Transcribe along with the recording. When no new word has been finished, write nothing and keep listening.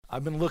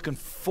I've been looking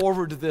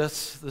forward to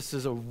this. This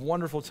is a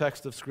wonderful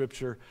text of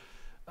Scripture.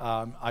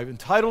 I've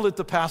entitled it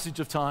The Passage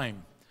of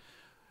Time.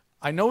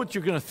 I know what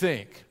you're going to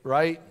think,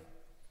 right?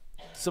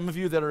 Some of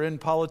you that are in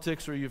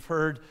politics or you've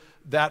heard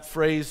that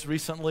phrase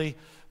recently,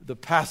 the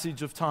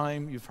passage of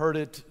time, you've heard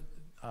it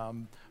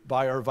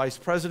by our vice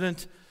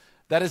president.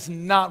 That is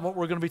not what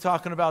we're going to be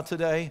talking about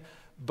today,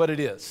 but it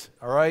is,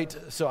 all right?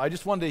 So I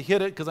just wanted to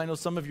hit it because I know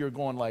some of you are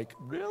going like,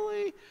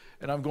 really?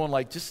 And I'm going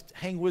like, just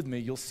hang with me.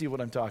 You'll see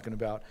what I'm talking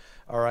about.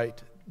 All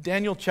right,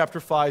 Daniel chapter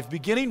 5,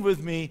 beginning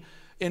with me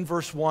in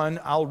verse 1.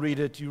 I'll read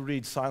it. You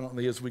read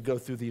silently as we go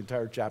through the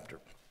entire chapter.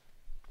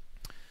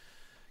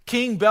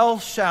 King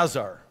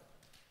Belshazzar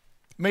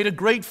made a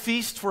great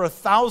feast for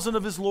 1,000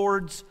 of his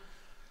lords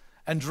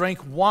and drank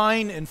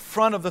wine in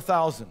front of the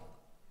 1,000.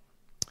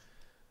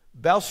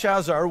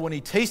 Belshazzar, when he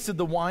tasted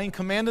the wine,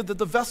 commanded that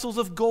the vessels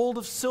of gold,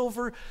 of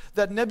silver,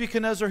 that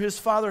Nebuchadnezzar his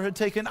father had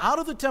taken out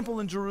of the temple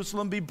in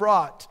Jerusalem be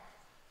brought,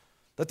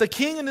 that the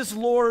king and his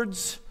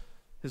lords,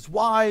 his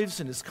wives,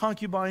 and his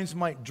concubines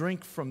might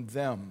drink from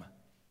them.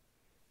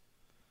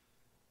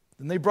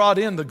 Then they brought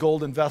in the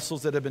golden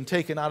vessels that had been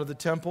taken out of the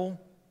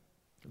temple,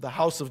 the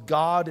house of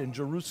God in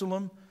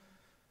Jerusalem.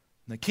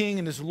 And the king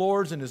and his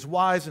lords and his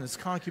wives and his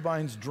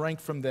concubines drank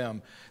from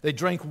them. They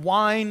drank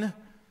wine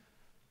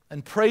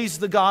and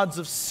praised the gods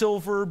of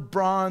silver,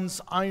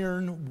 bronze,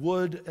 iron,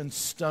 wood, and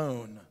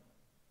stone.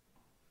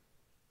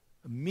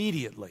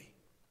 Immediately,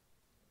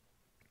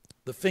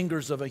 the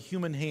fingers of a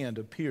human hand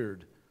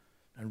appeared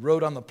and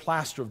wrote on the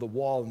plaster of the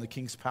wall in the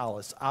king's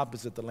palace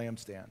opposite the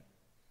lampstand.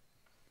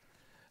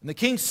 And the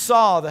king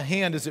saw the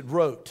hand as it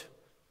wrote.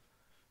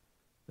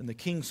 Then the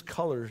king's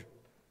color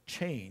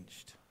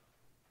changed,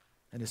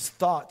 and his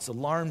thoughts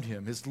alarmed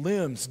him. His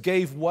limbs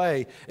gave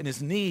way, and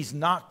his knees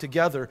knocked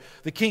together.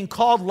 The king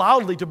called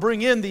loudly to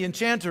bring in the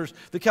enchanters,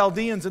 the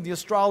Chaldeans, and the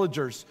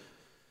astrologers.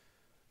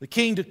 The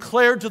king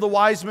declared to the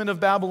wise men of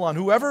Babylon,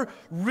 whoever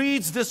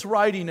reads this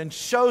writing and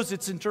shows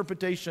its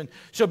interpretation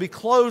shall be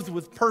clothed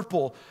with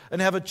purple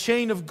and have a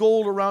chain of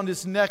gold around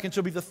his neck and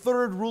shall be the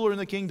third ruler in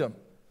the kingdom.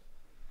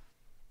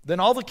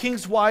 Then all the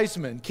king's wise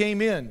men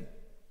came in,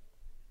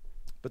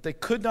 but they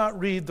could not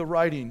read the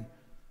writing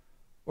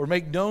or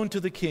make known to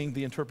the king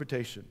the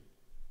interpretation.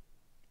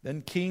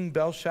 Then King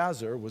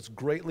Belshazzar was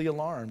greatly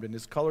alarmed, and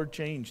his color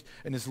changed,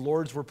 and his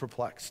lords were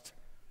perplexed.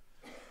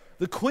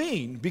 The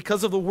queen,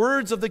 because of the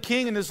words of the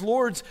king and his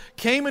lords,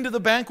 came into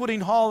the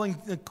banqueting hall,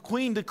 and the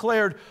queen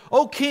declared,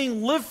 "O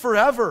king, live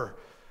forever.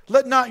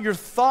 Let not your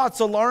thoughts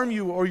alarm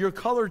you or your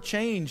color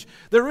change.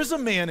 There is a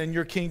man in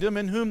your kingdom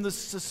in whom the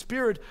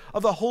spirit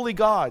of the holy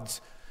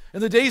gods. In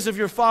the days of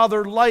your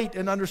father, light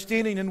and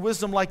understanding and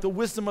wisdom like the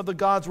wisdom of the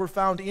gods were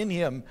found in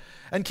him.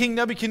 And King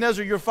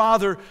Nebuchadnezzar, your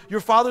father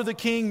the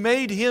king,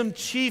 made him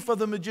chief of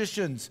the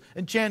magicians,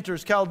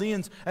 enchanters,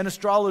 Chaldeans, and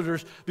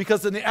astrologers,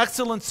 because in the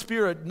excellent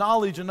spirit,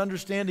 knowledge, and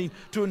understanding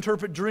to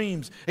interpret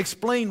dreams,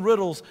 explain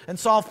riddles, and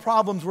solve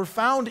problems were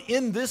found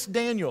in this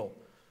Daniel,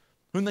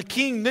 whom the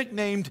king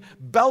nicknamed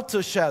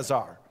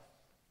Belteshazzar.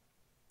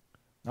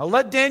 Now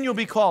let Daniel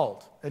be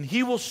called, and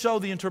he will show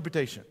the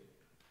interpretation."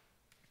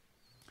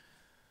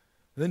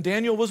 Then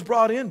Daniel was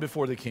brought in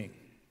before the king.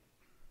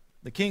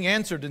 The king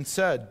answered and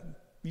said,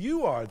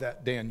 "You are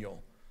that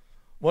Daniel,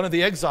 one of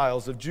the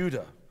exiles of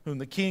Judah, whom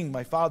the king,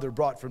 my father,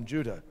 brought from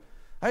Judah.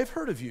 I have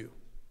heard of you,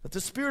 that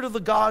the spirit of the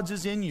gods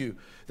is in you,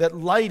 that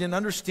light and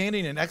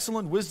understanding and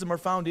excellent wisdom are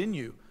found in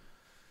you.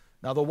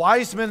 Now the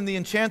wise men and the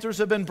enchanters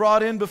have been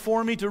brought in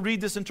before me to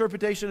read this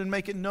interpretation and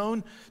make it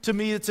known to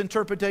me its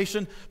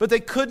interpretation, but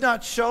they could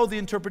not show the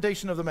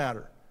interpretation of the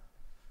matter.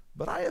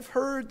 But I have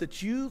heard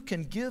that you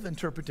can give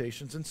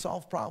interpretations and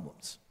solve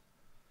problems.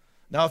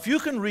 Now, if you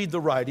can read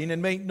the writing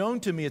and make known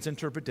to me its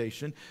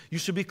interpretation, you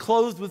shall be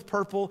clothed with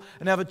purple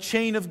and have a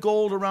chain of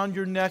gold around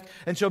your neck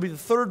and shall be the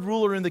third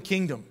ruler in the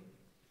kingdom."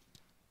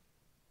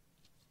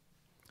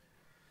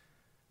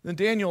 Then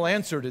Daniel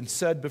answered and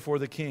said before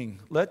the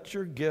king, "Let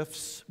your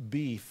gifts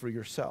be for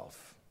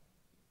yourself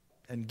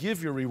and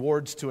give your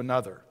rewards to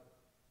another.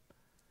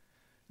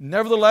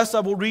 Nevertheless,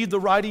 I will read the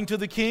writing to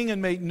the king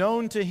and make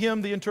known to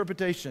him the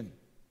interpretation.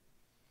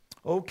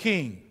 O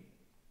king,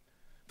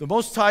 the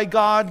Most High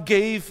God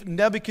gave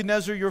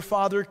Nebuchadnezzar your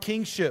father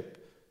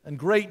kingship and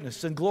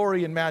greatness and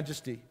glory and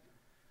majesty.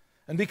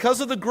 And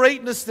because of the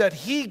greatness that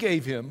he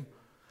gave him,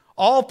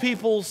 all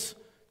peoples,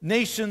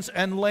 nations,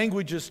 and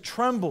languages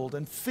trembled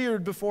and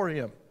feared before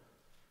him.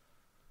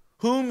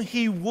 Whom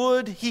he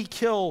would, he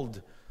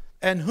killed.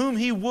 And whom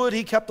he would,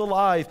 he kept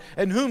alive.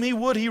 And whom he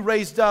would, he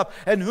raised up.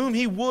 And whom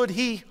he would,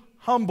 he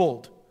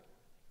humbled.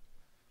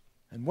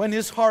 And when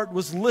his heart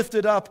was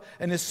lifted up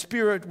and his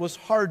spirit was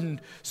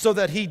hardened so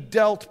that he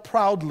dealt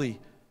proudly,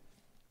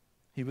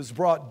 he was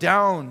brought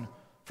down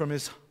from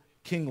his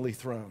kingly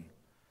throne.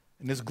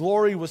 And his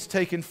glory was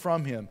taken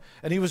from him.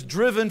 And he was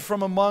driven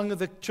from among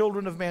the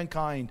children of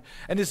mankind.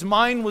 And his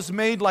mind was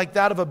made like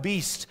that of a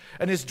beast.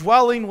 And his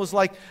dwelling was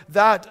like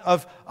that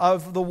of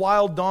the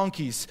wild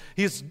donkeys.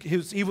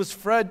 He was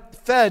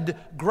fed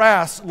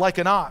grass like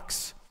an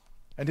ox.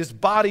 And his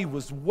body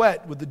was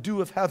wet with the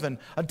dew of heaven,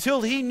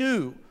 until he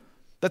knew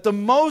that the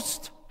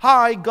Most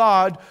High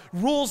God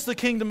rules the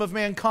kingdom of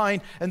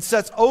mankind and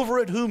sets over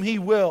it whom he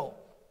will.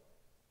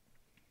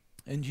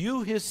 And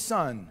you, his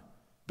son,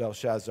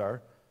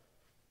 Belshazzar,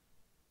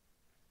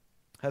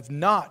 have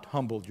not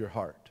humbled your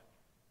heart,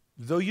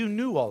 though you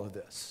knew all of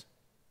this.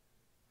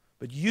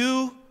 But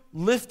you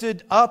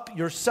lifted up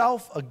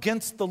yourself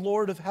against the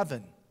Lord of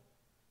heaven.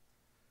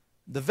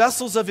 The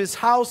vessels of his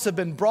house have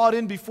been brought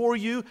in before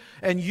you,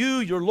 and you,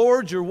 your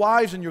lords, your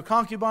wives, and your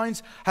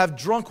concubines have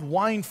drunk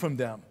wine from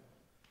them.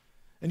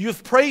 And you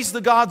have praised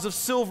the gods of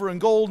silver and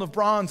gold and of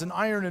bronze and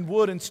iron and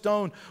wood and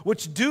stone,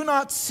 which do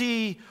not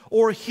see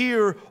or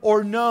hear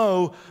or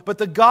know, but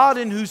the God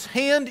in whose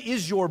hand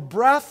is your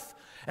breath,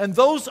 and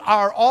those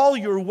are all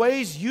your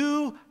ways,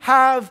 you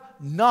have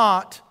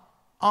not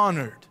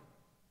honored.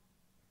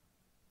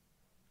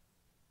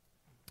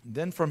 And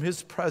then from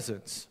his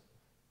presence,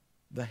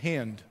 the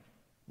hand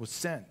was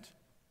sent,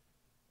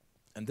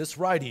 and this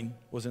writing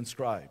was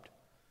inscribed.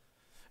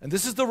 And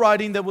this is the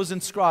writing that was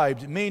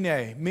inscribed: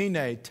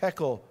 Mene,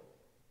 Tekel,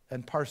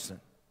 and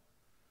Parsin.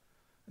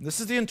 And this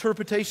is the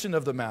interpretation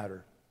of the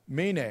matter.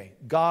 Mene,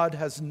 God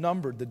has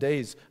numbered the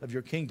days of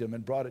your kingdom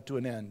and brought it to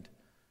an end.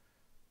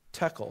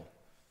 Tekel,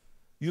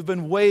 you've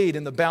been weighed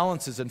in the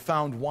balances and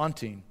found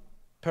wanting.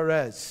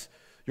 Perez,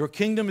 your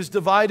kingdom is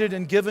divided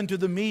and given to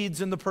the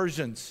Medes and the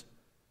Persians.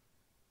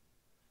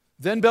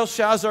 Then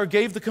Belshazzar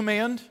gave the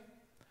command,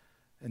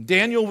 and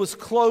Daniel was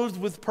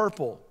clothed with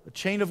purple. A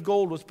chain of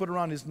gold was put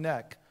around his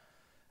neck,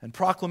 and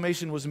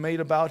proclamation was made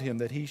about him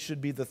that he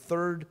should be the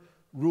third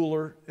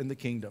ruler in the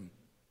kingdom.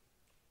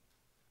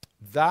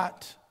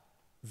 That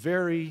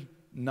very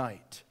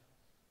night,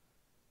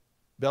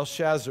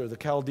 Belshazzar, the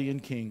Chaldean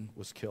king,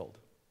 was killed,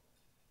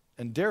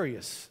 and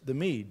Darius the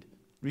Mede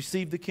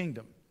received the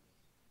kingdom,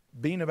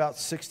 being about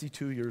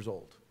 62 years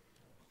old.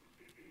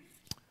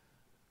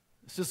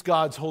 This is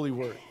God's holy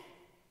word.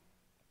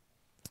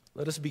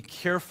 Let us be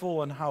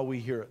careful on how we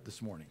hear it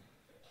this morning.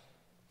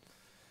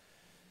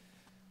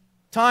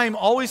 Time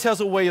always has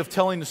a way of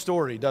telling a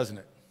story, doesn't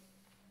it?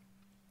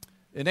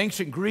 In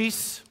ancient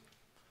Greece,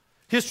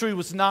 history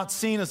was not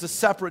seen as a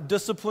separate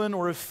discipline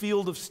or a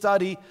field of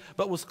study,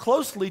 but was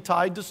closely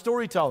tied to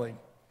storytelling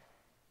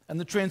and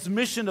the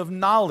transmission of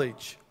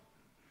knowledge.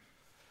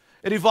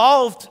 It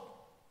evolved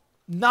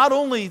not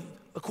only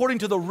according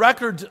to the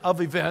record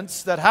of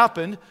events that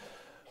happened,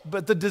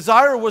 but the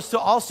desire was to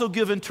also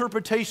give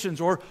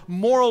interpretations or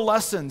moral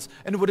lessons,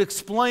 and it would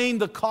explain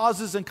the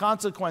causes and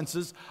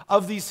consequences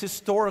of these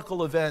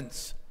historical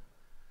events.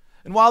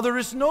 And while there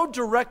is no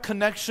direct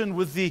connection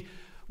with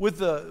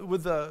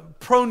the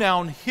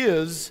pronoun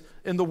his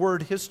in the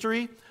word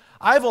history,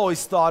 I've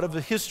always thought of the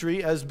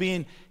history as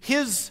being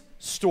his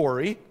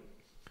story,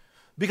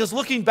 because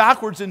looking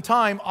backwards in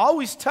time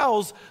always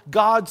tells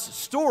God's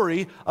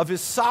story of his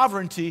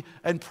sovereignty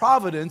and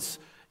providence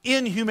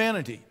in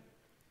humanity.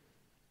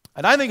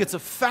 And I think it's a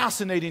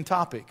fascinating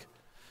topic.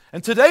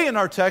 And today in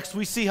our text,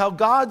 we see how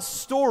God's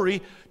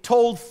story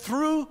told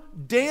through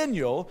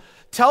Daniel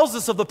tells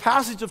us of the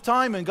passage of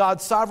time and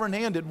God's sovereign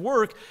hand at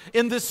work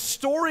in this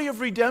story of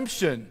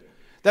redemption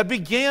that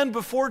began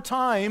before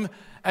time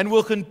and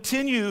will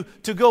continue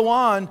to go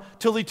on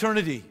till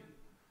eternity.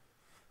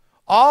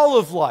 All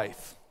of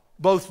life,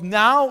 both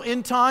now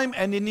in time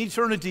and in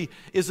eternity,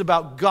 is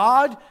about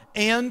God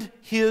and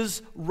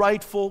his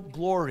rightful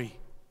glory.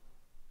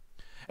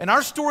 And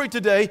our story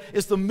today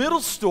is the middle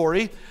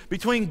story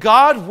between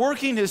God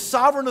working his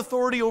sovereign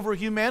authority over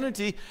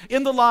humanity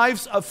in the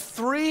lives of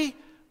three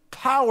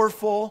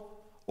powerful,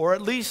 or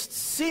at least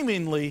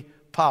seemingly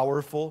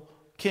powerful,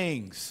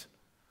 kings.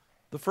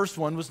 The first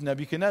one was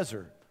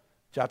Nebuchadnezzar,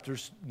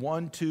 chapters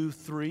 1, 2,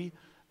 3,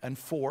 and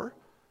 4.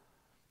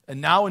 And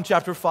now in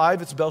chapter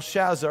 5, it's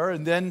Belshazzar.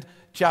 And then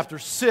chapter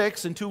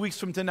 6, and 2 weeks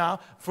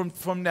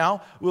from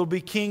now, will be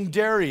King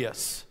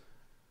Darius.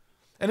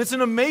 And it's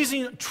an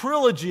amazing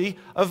trilogy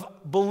of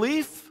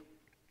belief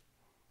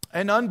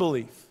and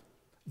unbelief,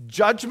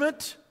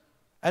 judgment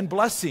and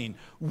blessing,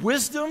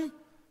 wisdom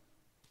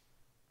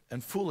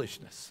and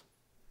foolishness.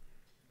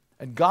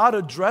 And God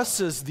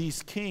addresses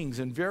these kings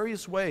in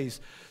various ways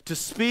to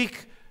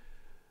speak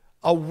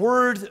a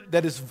word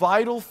that is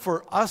vital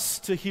for us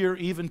to hear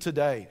even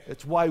today.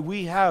 It's why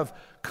we have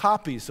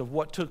copies of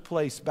what took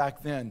place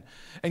back then.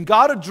 And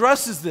God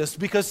addresses this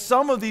because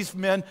some of these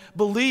men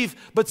believe,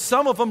 but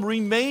some of them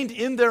remained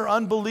in their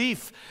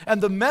unbelief.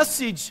 And the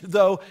message,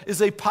 though,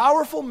 is a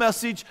powerful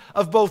message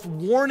of both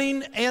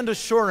warning and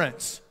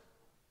assurance.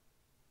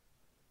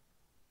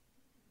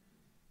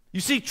 You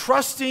see,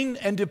 trusting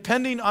and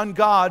depending on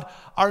God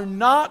are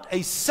not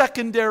a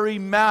secondary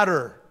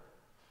matter,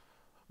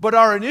 but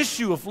are an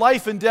issue of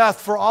life and death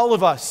for all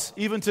of us,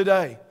 even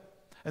today.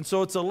 And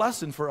so it's a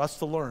lesson for us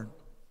to learn.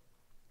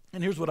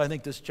 And here's what I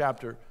think this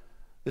chapter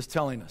is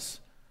telling us.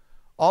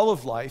 All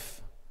of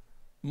life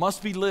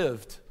must be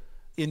lived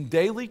in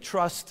daily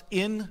trust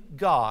in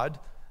God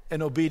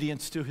and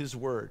obedience to his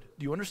word.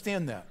 Do you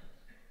understand that?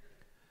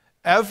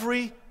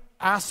 Every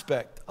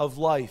aspect of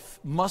life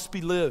must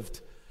be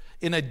lived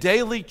in a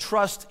daily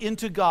trust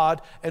into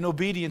God and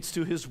obedience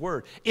to his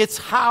word. It's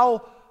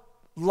how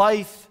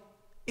life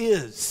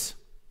is.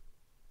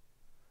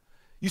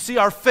 You see,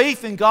 our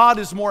faith in God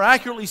is more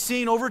accurately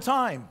seen over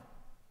time,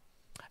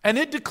 and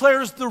it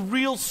declares the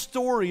real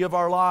story of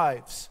our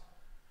lives.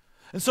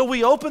 And so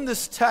we open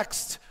this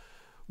text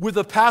with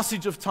a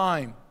passage of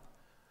time.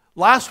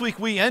 Last week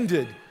we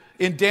ended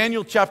in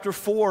Daniel chapter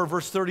 4,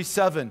 verse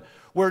 37,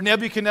 where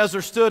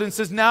Nebuchadnezzar stood and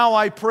says, "Now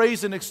I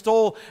praise and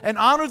extol and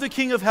honor the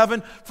King of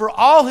heaven, for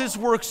all his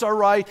works are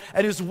right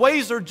and his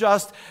ways are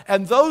just,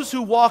 and those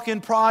who walk in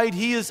pride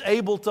he is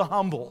able to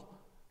humble."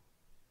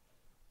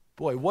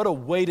 Boy, what a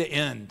way to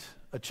end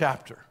a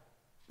chapter,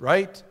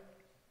 right?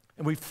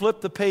 And we flip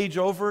the page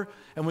over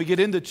and we get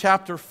into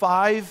chapter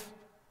 5,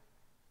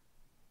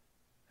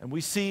 and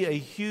we see a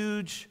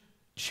huge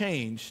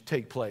change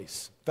take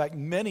place. In fact,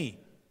 many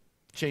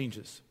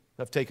changes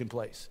have taken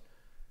place.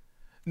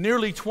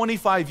 Nearly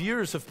 25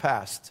 years have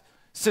passed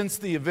since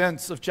the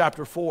events of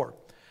chapter 4,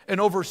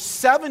 and over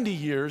 70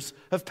 years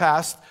have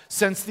passed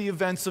since the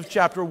events of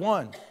chapter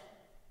 1.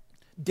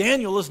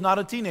 Daniel is not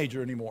a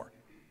teenager anymore.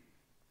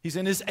 He's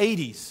in his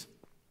 80s.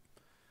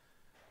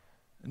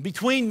 And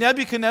between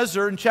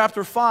Nebuchadnezzar and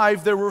chapter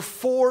 5, there were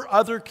 4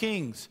 other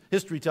kings,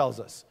 history tells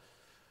us.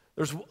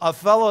 There's a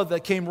fellow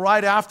that came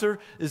right after,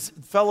 is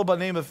a fellow by the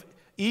name of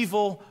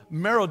Evil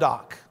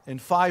Merodach in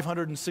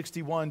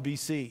 561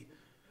 BC.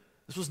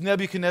 This was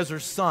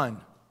Nebuchadnezzar's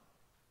son.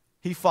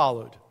 He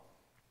followed.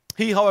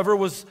 He, however,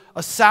 was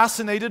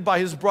assassinated by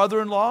his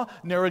brother-in-law,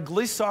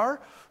 Neriglissar,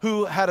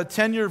 who had a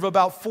tenure of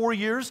about 4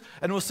 years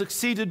and was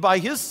succeeded by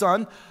his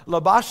son,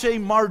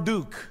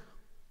 Labashe-Marduk.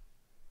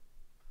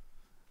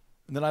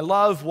 And then I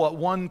love what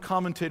one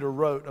commentator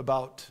wrote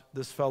about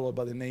this fellow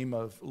by the name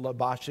of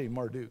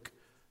Labashe-Marduk.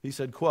 He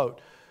said,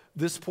 quote,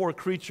 "This poor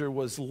creature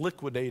was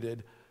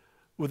liquidated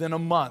within a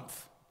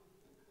month.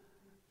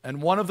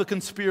 And one of the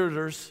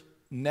conspirators,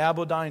 I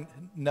knew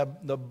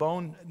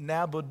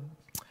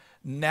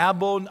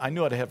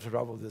I'd have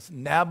trouble with this,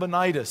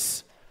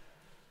 Nabonidus,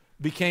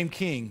 became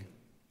king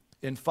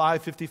in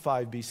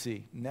 555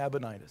 BC,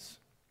 Nabonidus.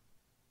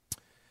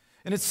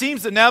 And it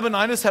seems that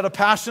Nabonidus had a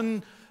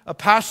passion,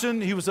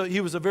 he was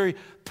a very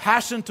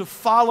passion to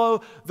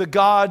follow the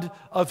god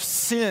of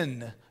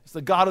sin. It's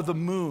the god of the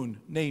moon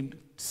named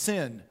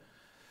Sin.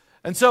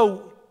 And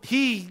so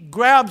he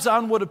grabs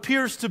on what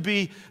appears to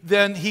be,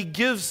 then he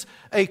gives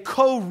a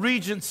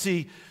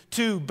co-regency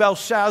to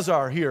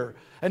Belshazzar here.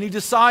 And he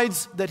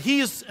decides that he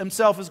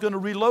himself is going to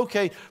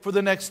relocate for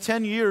the next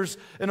 10 years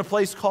in a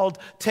place called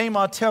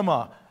Tema.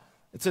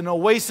 It's an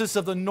oasis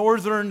of the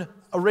northern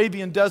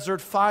Arabian desert,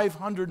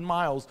 500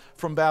 miles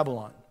from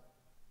Babylon.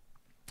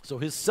 So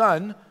his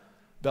son,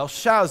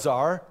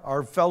 Belshazzar,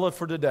 our fellow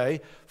for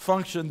today,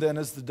 functioned then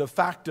as the de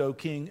facto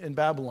king in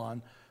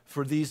Babylon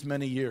for these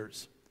many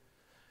years.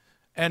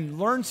 And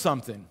learn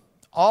something.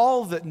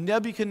 All that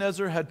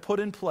Nebuchadnezzar had put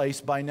in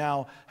place by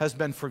now has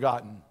been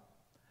forgotten.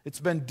 It's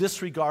been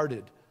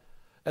disregarded.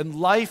 And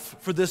life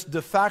for this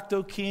de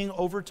facto king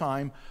over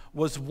time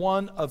was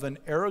one of an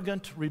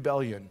arrogant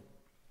rebellion.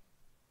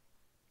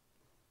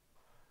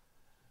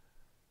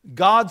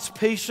 God's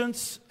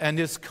patience and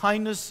his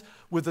kindness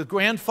with the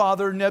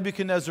grandfather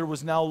Nebuchadnezzar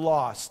was now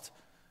lost.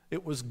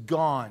 It was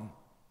gone.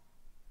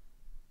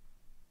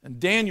 And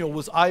Daniel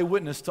was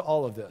eyewitness to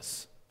all of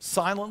this.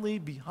 Silently,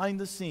 behind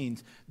the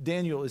scenes,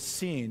 Daniel is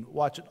seeing,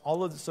 watching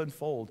all of this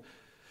unfold.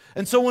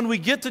 And so when we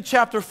get to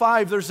chapter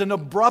 5, there's an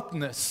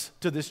abruptness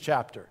to this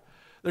chapter.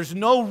 There's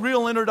no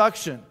real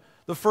introduction.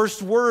 The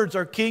first words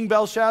are King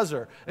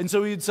Belshazzar. And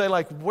so you'd say,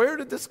 like, where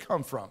did this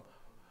come from?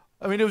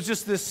 I mean, it was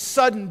just this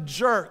sudden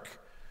jerk,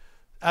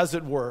 as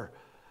it were.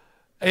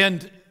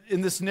 And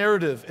in this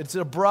narrative, it's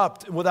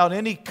abrupt. Without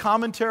any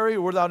commentary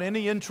or without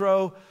any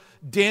intro,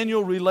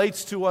 Daniel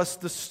relates to us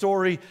the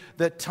story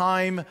that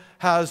time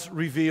has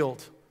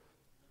revealed.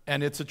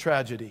 And it's a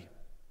tragedy.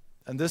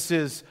 And this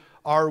is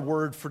our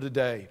word for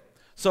today.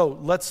 So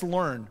let's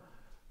learn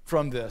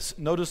from this.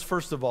 Notice,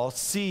 first of all,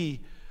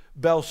 see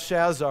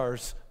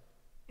Belshazzar's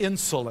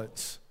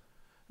insolence.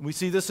 We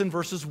see this in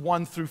verses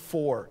 1 through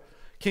 4.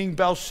 King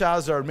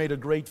Belshazzar made a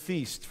great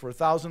feast for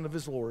 1,000 of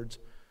his lords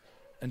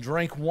and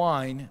drank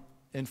wine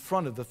in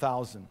front of the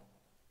 1,000.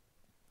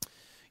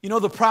 You know,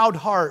 the proud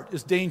heart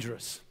is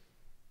dangerous.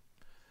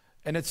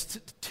 And it's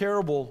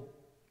terrible,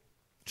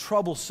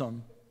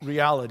 troublesome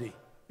reality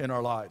in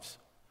our lives.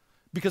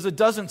 Because it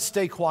doesn't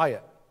stay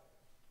quiet.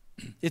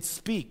 It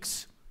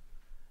speaks.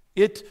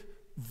 It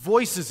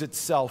voices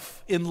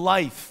itself in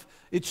life.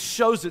 It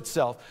shows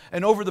itself.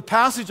 And over the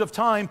passage of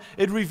time,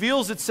 it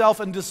reveals itself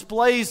and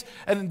displays.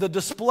 And the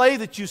display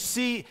that you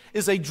see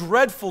is a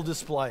dreadful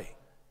display.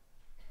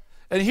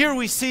 And here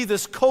we see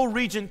this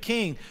co-regent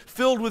king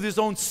filled with his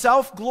own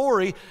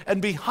self-glory,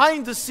 and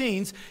behind the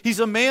scenes,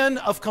 he's a man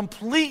of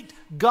complete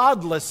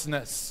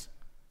godlessness.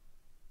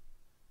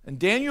 And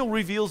Daniel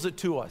reveals it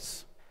to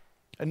us.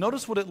 And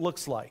notice what it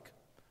looks like.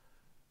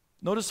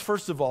 Notice,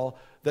 first of all,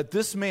 that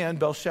this man,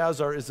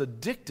 Belshazzar, is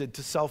addicted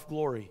to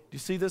self-glory. Do you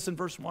see this in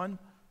verse 1?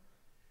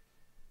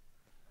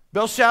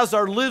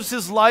 Belshazzar lives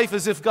his life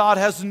as if God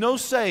has no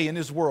say in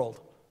his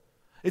world.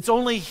 It's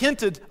only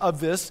hinted of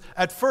this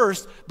at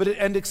first,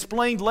 and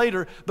explained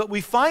later, but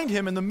we find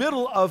him in the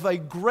middle of a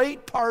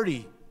great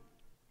party.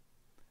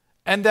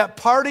 And that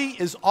party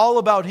is all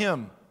about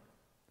him.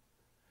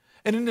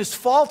 And in his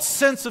false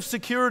sense of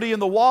security in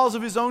the walls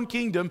of his own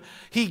kingdom,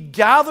 he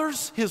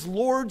gathers his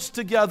lords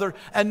together,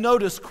 and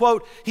notice,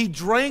 quote, he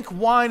drank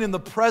wine in the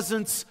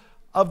presence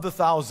of the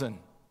 1,000.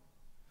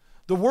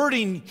 The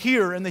wording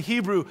here in the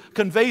Hebrew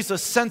conveys a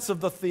sense of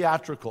the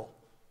theatrical.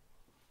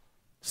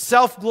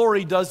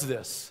 Self-glory does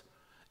this.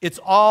 It's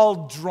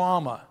all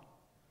drama.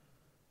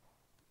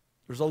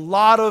 There's a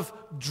lot of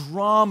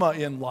drama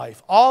in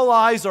life. All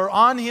eyes are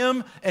on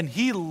him, and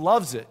he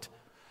loves it.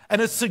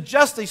 And it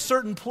suggests a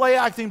certain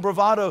play-acting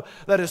bravado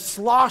that is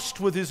sloshed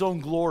with his own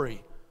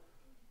glory.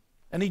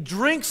 And he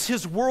drinks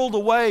his world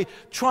away,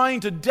 trying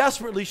to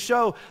desperately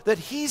show that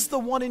he's the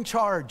one in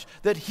charge,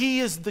 that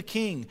he is the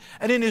king.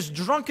 And in his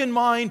drunken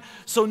mind,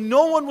 so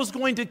no one was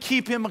going to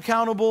keep him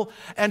accountable,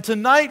 and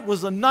tonight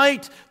was a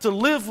night to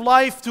live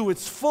life to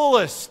its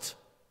fullest.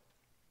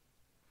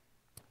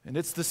 And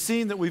it's the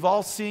scene that we've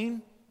all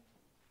seen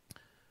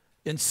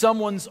in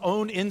someone's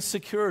own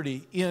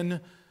insecurity in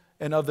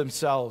and of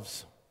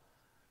themselves.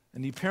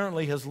 And he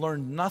apparently has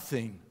learned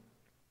nothing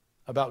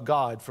about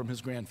God from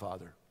his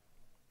grandfather.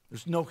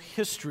 There's no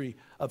history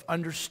of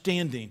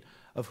understanding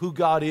of who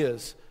God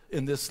is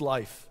in this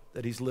life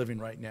that he's living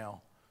right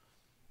now.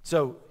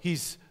 So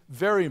he's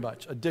very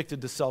much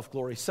addicted to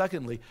self-glory.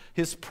 Secondly,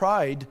 his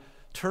pride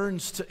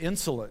turns to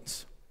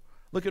insolence.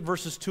 Look at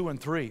verses 2 and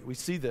 3. We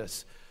see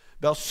this.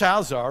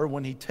 Belshazzar,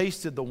 when he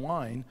tasted the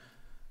wine,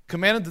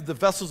 commanded that the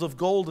vessels of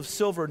gold, of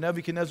silver,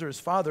 Nebuchadnezzar his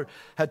father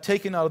had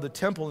taken out of the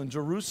temple in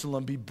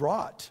Jerusalem be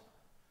brought.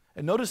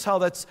 And notice how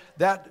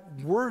that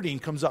wording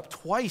comes up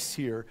twice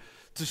here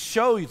to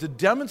show you, to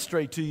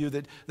demonstrate to you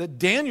that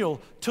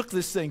Daniel took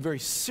this thing very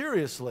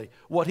seriously,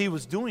 what he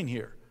was doing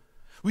here.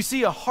 We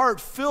see a heart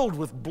filled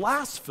with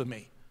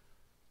blasphemy.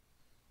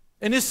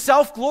 In his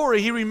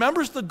self-glory, he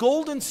remembers the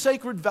golden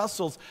sacred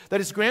vessels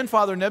that his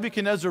grandfather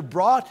Nebuchadnezzar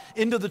brought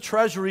into the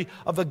treasury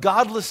of the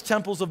godless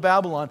temples of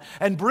Babylon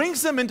and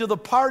brings them into the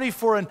party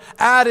for an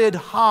added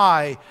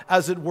high,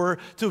 as it were,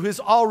 to his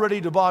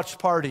already debauched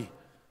party.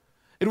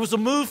 It was a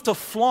move to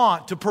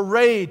flaunt, to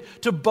parade,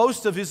 to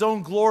boast of his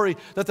own glory,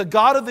 that the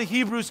God of the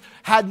Hebrews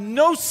had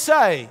no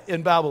say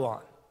in Babylon.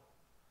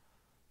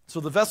 So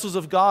the vessels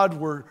of God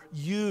were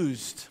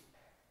used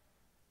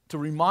to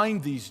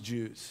remind these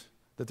Jews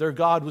that their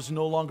God was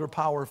no longer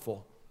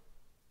powerful.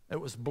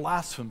 It was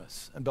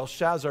blasphemous. And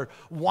Belshazzar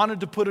wanted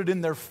to put it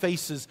in their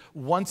faces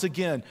once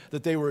again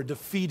that they were a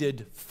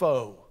defeated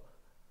foe.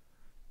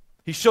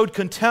 He showed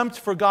contempt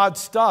for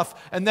God's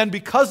stuff, and then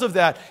because of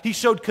that, he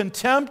showed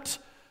contempt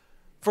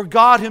for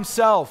God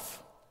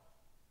himself.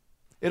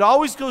 It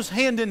always goes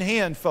hand in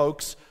hand,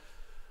 folks.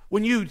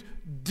 When you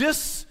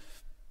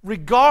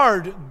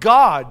disregard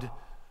God,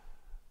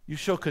 you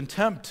show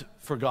contempt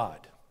for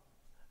God.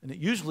 And it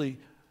usually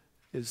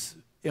is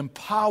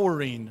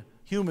empowering,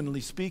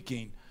 humanly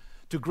speaking,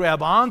 to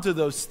grab onto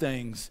those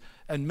things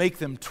and make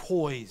them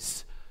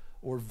toys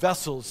or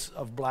vessels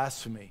of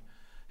blasphemy.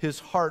 His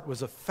heart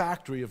was a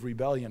factory of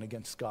rebellion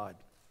against God.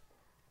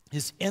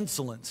 His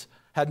insolence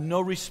had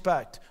no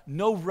respect,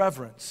 no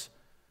reverence,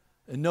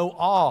 and no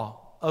awe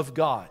of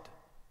God.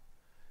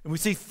 And we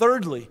see,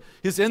 thirdly,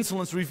 his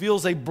insolence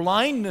reveals a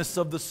blindness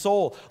of the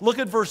soul. Look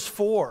at verse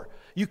 4.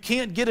 You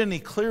can't get any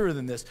clearer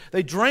than this.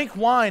 They drank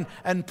wine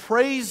and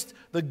praised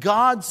the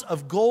gods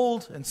of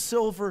gold and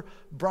silver,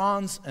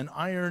 bronze and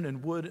iron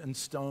and wood and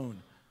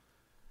stone.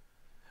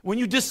 When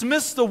you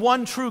dismiss the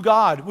one true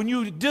God, when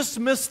you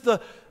dismiss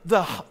the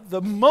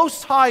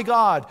most high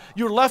God,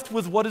 you're left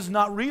with what is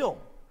not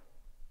real.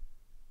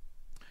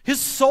 His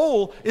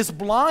soul is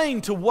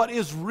blind to what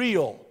is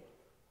real.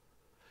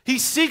 He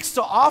seeks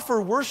to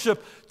offer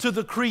worship to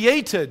the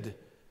created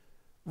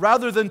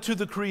rather than to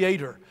the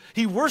Creator.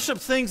 He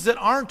worships things that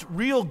aren't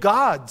real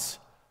gods.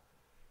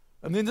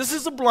 I mean, this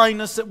is a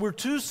blindness that we're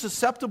too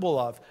susceptible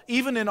of,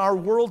 even in our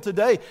world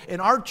today, in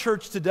our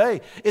church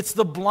today. It's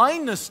the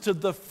blindness to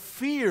the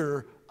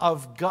fear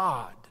of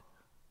God.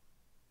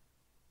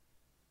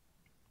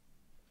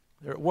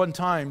 There at one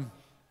time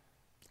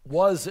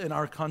was in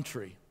our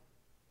country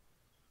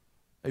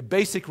a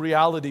basic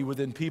reality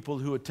within people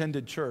who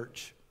attended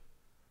church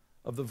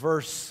of the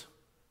verse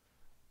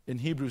in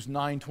Hebrews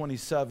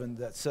 9:27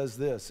 that says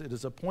this: it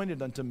is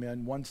appointed unto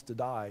men once to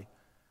die,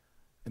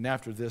 and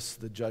after this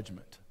the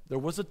judgment. There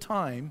was a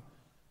time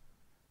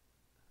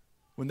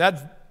when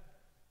that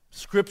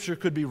scripture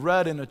could be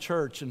read in a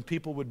church and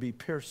people would be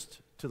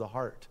pierced to the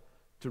heart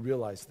to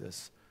realize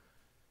this.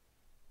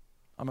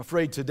 I'm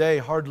afraid today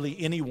hardly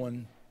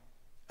anyone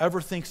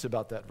ever thinks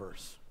about that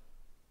verse,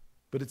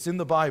 but it's in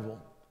the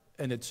Bible.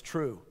 And it's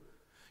true.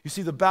 You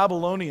see, the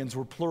Babylonians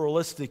were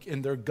pluralistic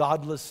in their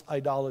godless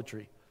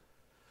idolatry.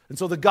 And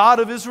so the God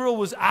of Israel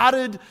was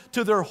added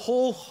to their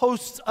whole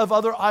hosts of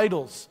other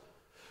idols.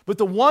 But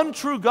the one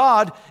true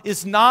God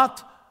is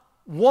not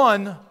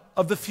one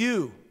of the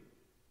few.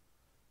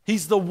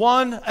 He's the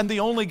one and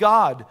the only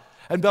God.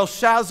 And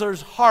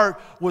Belshazzar's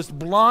heart was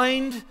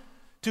blind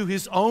to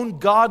his own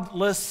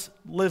godless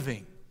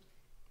living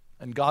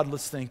and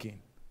godless thinking.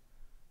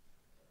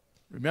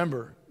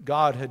 Remember,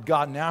 God had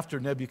gotten after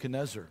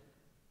Nebuchadnezzar.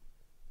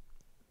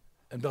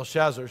 And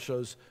Belshazzar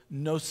shows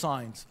no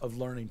signs of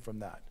learning from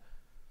that.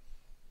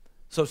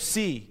 So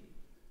see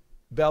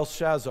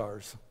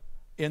Belshazzar's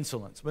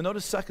insolence. But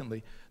notice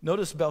secondly,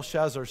 notice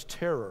Belshazzar's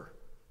terror.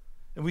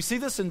 And we see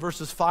this in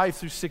verses 5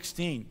 through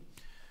 16.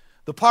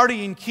 The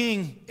partying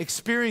king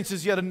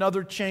experiences yet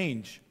another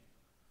change.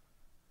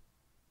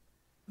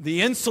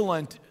 The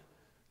insolent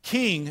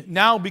king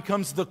now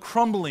becomes the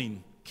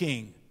crumbling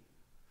king.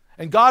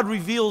 And God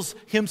reveals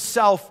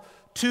himself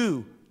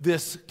to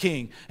this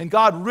king. And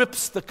God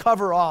rips the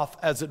cover off,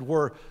 as it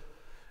were.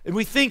 And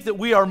we think that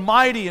we are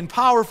mighty and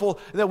powerful,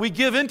 that we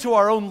give into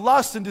our own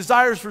lust and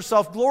desires for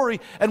self-glory,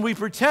 and we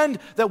pretend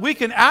that we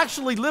can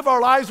actually live our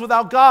lives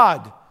without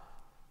God.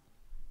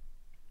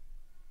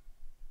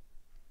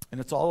 And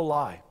it's all a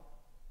lie.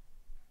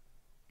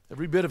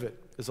 Every bit of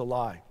it is a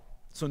lie.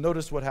 So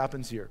notice what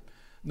happens here.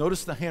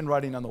 Notice the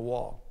handwriting on the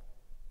wall.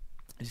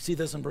 You see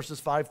this in verses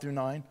 5 through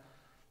 9?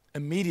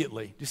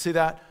 Immediately. Do you see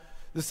that?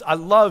 I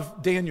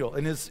love Daniel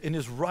in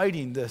his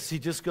writing this. He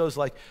just goes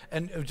like,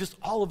 and just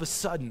all of a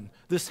sudden,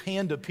 this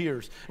hand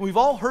appears. And we've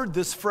all heard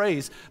this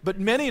phrase, but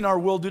many in our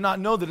world do not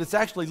know that it's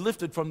actually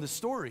lifted from this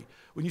story.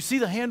 When you see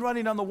the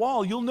handwriting on the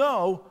wall, you'll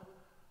know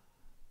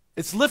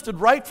it's lifted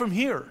right from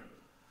here.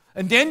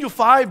 And Daniel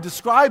 5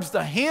 describes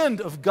the hand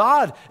of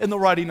God in the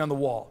writing on the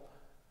wall.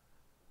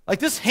 Like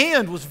this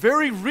hand was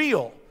very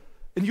real,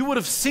 and you would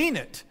have seen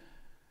it.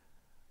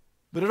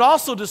 But it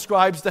also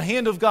describes the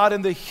hand of God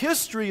in the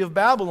history of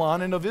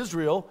Babylon and of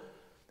Israel,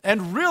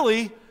 and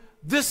really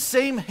this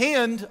same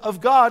hand of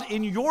God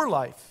in your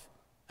life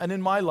and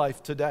in my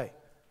life today.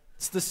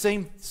 It's the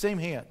same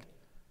hand.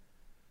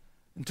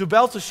 And to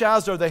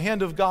Belteshazzar, the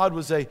hand of God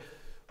was a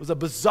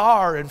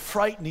bizarre and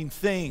frightening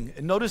thing.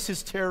 And notice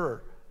his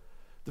terror.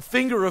 The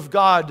finger of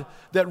God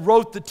that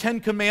wrote the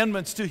 10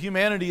 Commandments to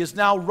humanity is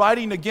now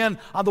writing again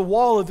on the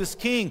wall of this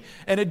king.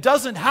 And it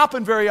doesn't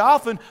happen very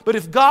often, but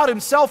if God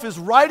himself is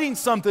writing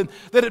something,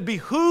 that it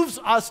behooves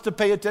us to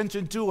pay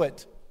attention to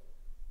it.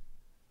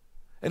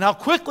 And how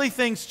quickly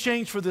things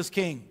change for this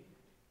king.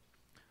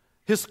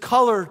 His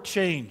color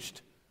changed.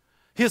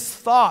 His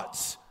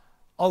thoughts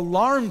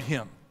alarmed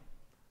him.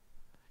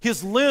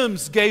 His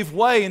limbs gave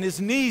way and his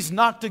knees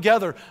knocked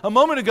together. A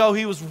moment ago,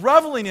 he was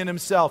reveling in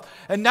himself,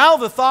 and now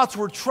the thoughts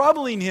were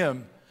troubling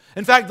him.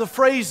 In fact, the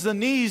phrase, the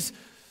knees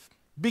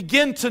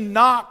begin to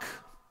knock,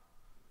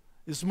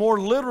 is more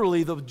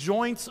literally, the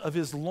joints of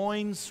his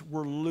loins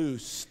were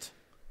loosed.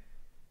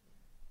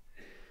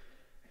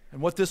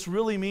 And what this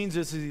really means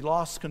is he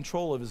lost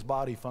control of his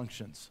body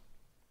functions.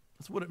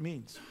 That's what it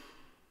means.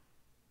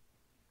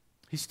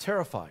 He's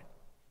terrified.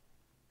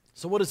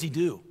 So what does he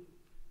do?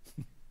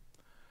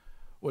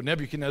 What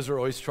Nebuchadnezzar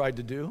always tried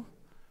to do,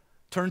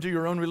 turn to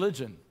your own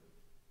religion.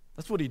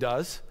 That's what he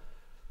does.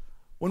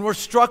 When we're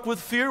struck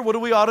with fear, what do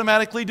we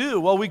automatically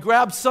do? Well, we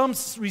grab some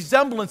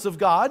resemblance of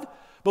God,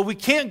 but we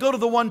can't go to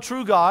the one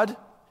true God.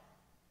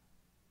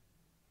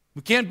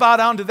 We can't bow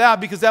down to that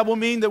because that will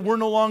mean that we're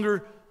no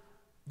longer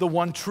the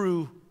one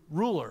true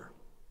ruler.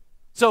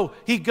 So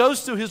he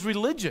goes to his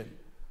religion.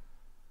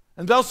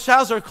 And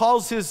Belshazzar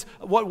calls his,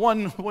 what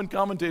one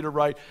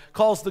commentator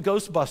calls the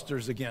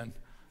Ghostbusters again.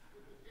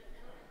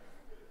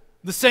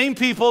 The same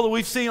people that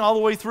we've seen all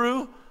the way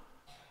through.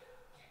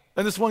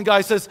 And this one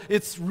guy says,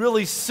 it's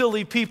really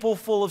silly people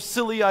full of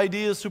silly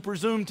ideas who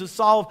presume to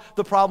solve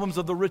the problems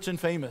of the rich and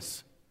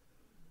famous.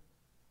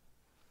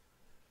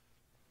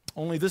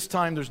 Only this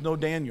time there's no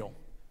Daniel.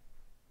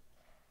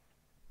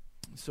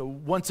 So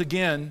once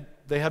again,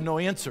 they have no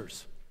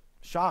answers.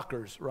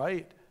 Shockers,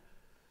 right?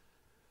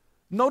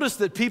 Notice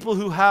that people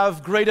who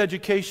have great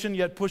education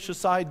yet push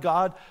aside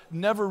God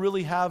never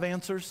really have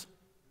answers.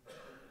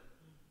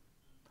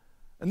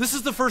 And this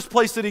is the first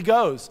place that he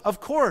goes. Of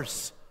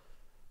course.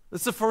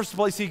 It's the first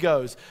place he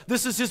goes.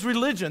 This is his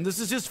religion. This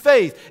is his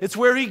faith. It's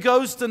where he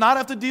goes to not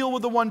have to deal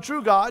with the one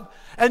true God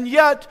and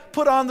yet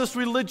put on this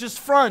religious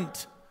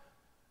front.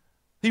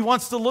 He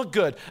wants to look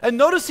good. And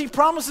notice he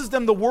promises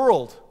them the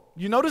world.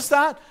 You notice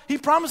that? He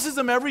promises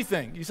them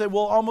everything. You say,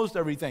 well, almost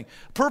everything.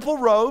 Purple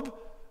robe,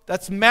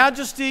 that's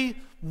majesty,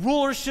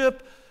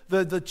 rulership,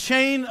 the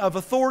chain of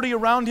authority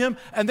around him.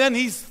 And then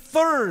he's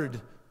third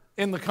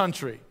in the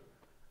country.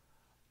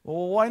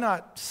 Well, why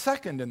not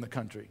second in the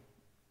country?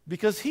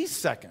 Because he's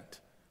second.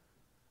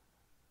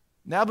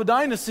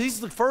 Nabonidus, he's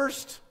the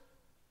first.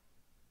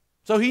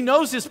 So he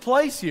knows his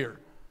place here.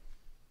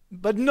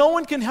 But no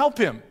one can help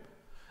him.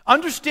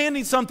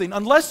 Understanding something,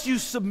 unless you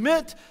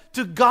submit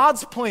to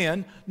God's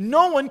plan,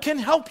 no one can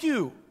help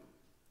you.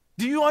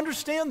 Do you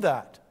understand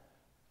that?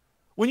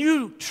 When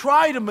you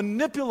try to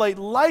manipulate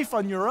life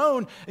on your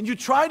own and you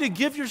try to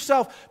give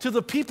yourself to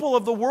the people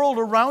of the world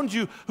around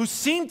you who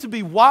seem to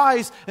be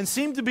wise and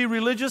seem to be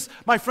religious,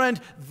 my friend,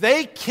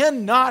 they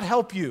cannot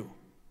help you.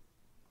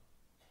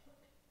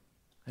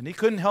 And he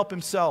couldn't help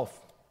himself.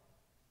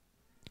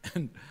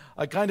 And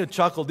I kind of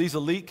chuckled. These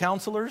elite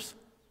counselors,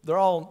 they're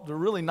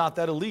really not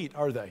that elite,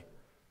 are they?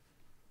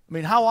 I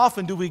mean, how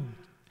often do we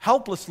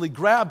helplessly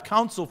grab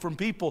counsel from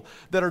people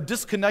that are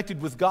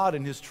disconnected with God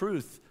and His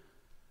truth?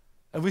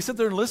 And we sit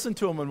there and listen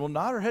to them and we'll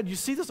nod our head. You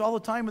see this all the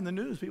time in the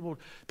news. People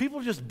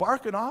are just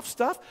barking off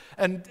stuff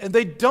and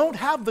they don't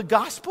have the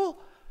gospel.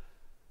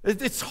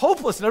 It's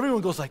hopeless. And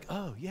everyone goes like,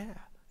 oh,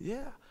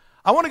 yeah.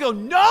 I want to go,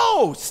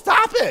 no,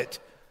 stop it.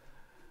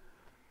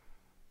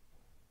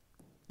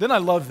 Then I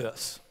love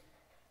this.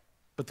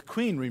 But the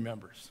queen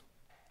remembers.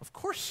 Of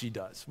course she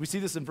does. We see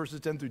this in verses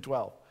 10 through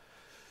 12.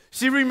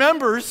 She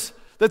remembers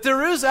that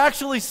there is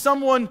actually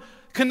someone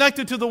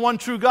connected to the one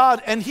true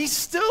God, and He's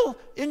still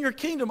in your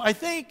kingdom, I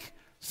think,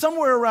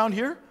 somewhere around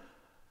here.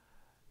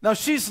 Now,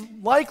 she's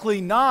likely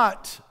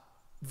not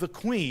the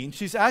queen.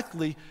 She's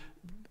actually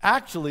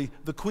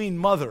the queen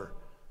mother,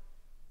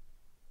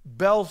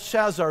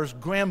 Belshazzar's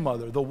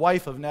grandmother, the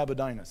wife of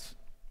Nabonidus.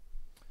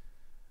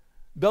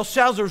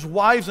 Belshazzar's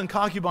wives and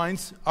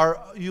concubines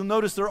you'll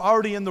notice they're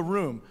already in the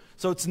room.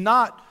 So it's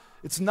not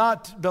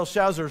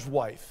Belshazzar's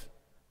wife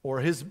or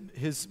his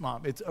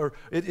mom.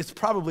 It's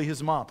probably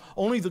his mom.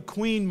 Only the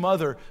queen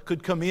mother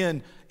could come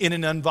in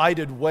an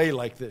invited way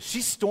like this.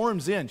 She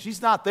storms in.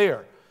 She's not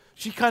there.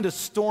 She kind of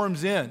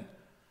storms in.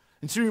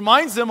 And she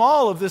reminds them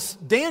all of this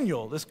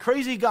Daniel, this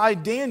crazy guy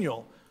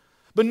Daniel.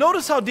 But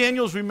notice how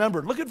Daniel is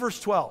remembered. Look at verse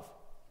 12.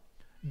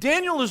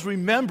 Daniel is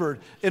remembered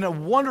in a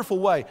wonderful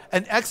way,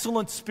 an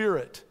excellent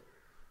spirit,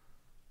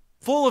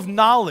 full of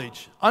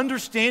knowledge,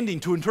 understanding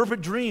to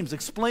interpret dreams,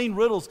 explain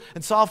riddles,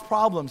 and solve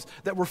problems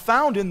that were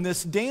found in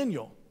this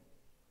Daniel.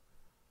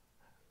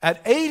 At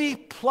 80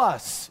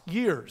 plus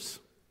years,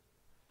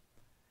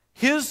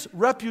 his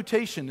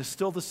reputation is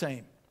still the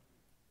same.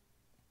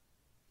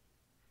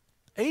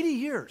 80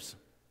 years.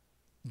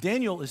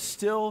 Daniel is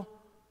still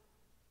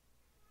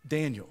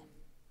Daniel.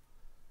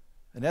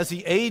 And as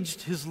he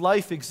aged, his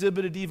life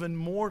exhibited even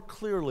more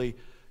clearly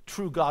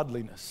true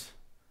godliness.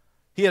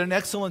 He had an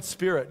excellent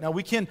spirit. Now,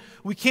 we can't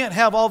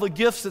have all the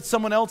gifts that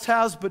someone else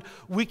has, but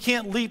we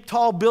can't leap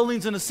tall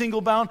buildings in a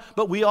single bound,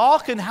 but we all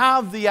can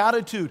have the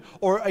attitude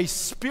or a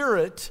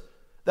spirit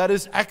that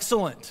is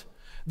excellent.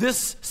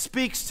 This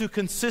speaks to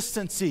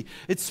consistency.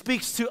 It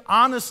speaks to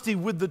honesty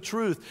with the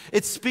truth.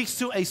 It speaks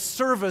to a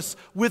service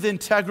with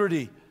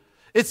integrity.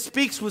 It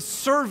speaks with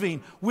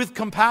serving with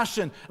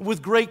compassion,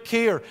 with great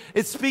care.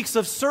 It speaks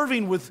of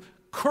serving with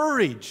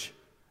courage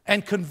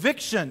and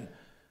conviction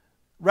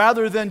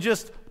rather than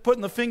just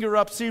putting the finger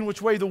up, seeing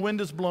which way the wind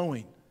is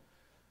blowing.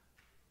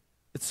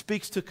 It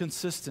speaks to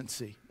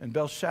consistency. And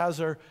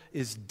Belshazzar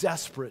is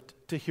desperate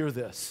to hear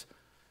this.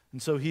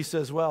 And so he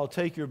says, well,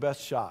 take your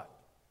best shot,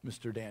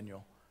 Mr.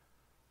 Daniel.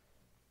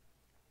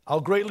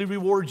 I'll greatly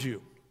reward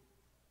you.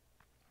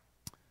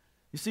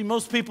 You see,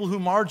 most people who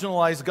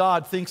marginalize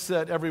God thinks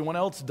that everyone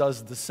else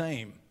does the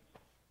same.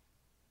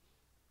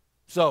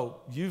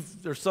 So,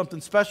 there's something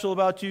special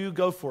about you,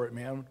 go for it,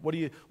 man. What do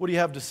you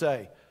have to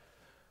say?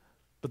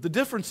 But the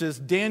difference is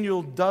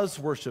Daniel does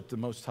worship the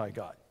Most High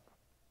God.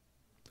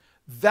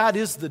 That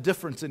is the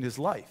difference in his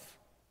life.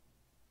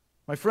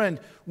 My friend,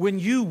 when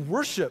you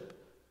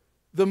worship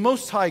the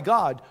Most High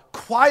God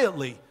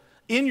quietly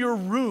in your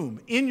room,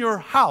 in your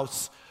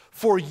house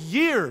for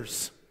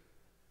years,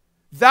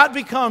 that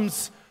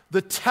becomes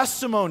the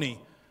testimony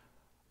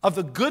of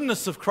the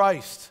goodness of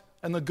Christ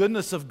and the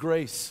goodness of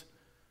grace.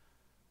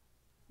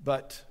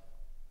 But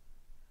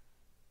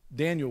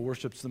Daniel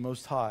worships the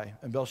Most High,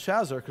 and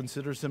Belshazzar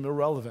considers him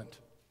irrelevant,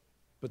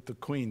 but the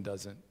queen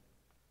doesn't.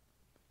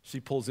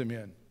 She pulls him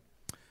in.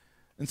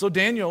 And so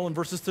Daniel, in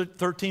verses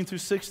 13 through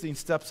 16,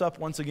 steps up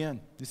once again.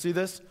 You see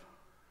this?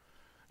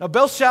 Now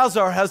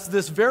Belshazzar has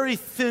this very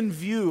thin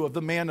view of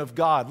the man of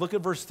God. Look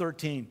at verse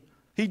 13.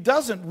 He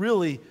doesn't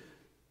really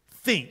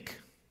think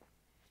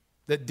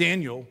that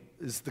Daniel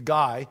is the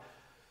guy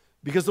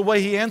because the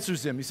way he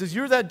answers him, he says,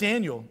 you're that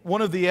Daniel,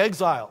 one of the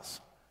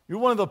exiles. You're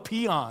one of the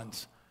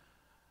peons.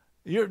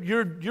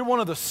 You're one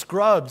of the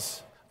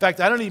scrubs. In fact,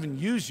 I don't even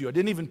use you. I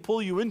didn't even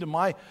pull you into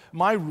my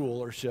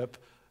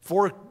rulership.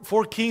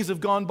 Four kings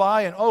have gone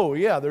by, and oh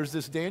yeah, there's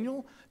this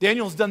Daniel.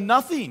 Daniel's done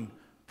nothing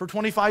for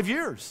 25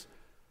 years.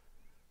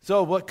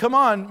 So, but come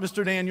on,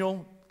 Mr.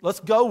 Daniel,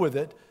 let's go with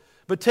it.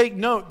 But take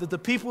note that the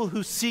people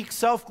who seek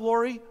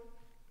self-glory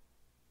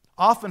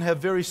often have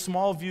very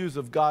small views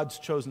of God's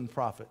chosen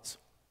prophets.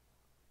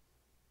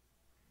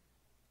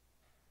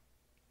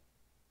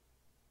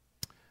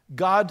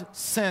 God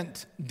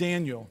sent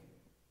Daniel,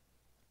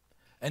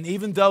 and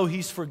even though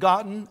he's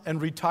forgotten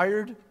and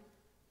retired,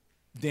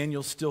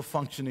 Daniel's still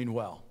functioning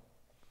well,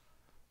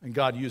 and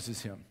God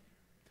uses him.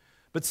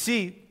 But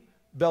see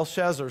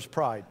Belshazzar's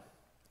pride,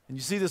 and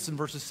you see this in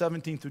verses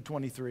 17 through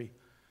 23.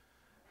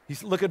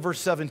 Look at verse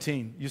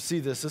 17. You see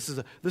this. This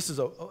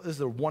is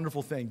a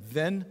wonderful thing.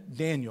 Then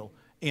Daniel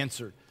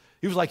answered.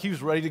 He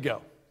was ready to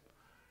go.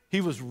 He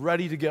was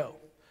ready to go.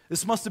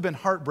 This must have been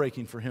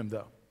heartbreaking for him,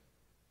 though,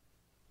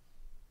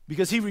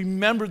 because he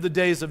remembered the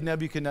days of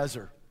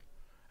Nebuchadnezzar.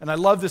 And I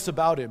love this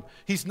about him.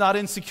 He's not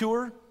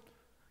insecure.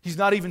 He's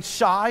not even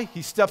shy.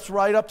 He steps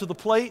right up to the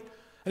plate.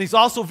 And he's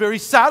also very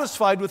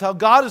satisfied with how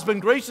God has been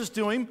gracious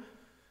to him.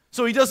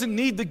 So he doesn't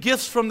need the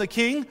gifts from the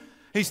king.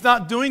 He's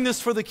not doing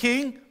this for the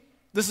king.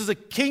 This is a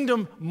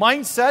kingdom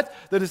mindset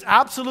that is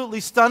absolutely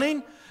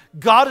stunning.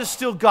 God is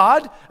still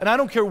God, and I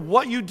don't care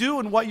what you do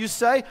and what you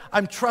say.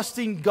 I'm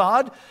trusting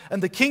God,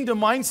 and the kingdom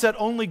mindset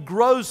only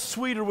grows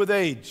sweeter with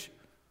age.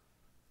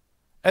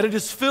 And it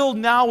is filled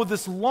now with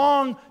this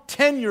long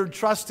tenured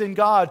trust in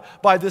God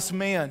by this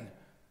man.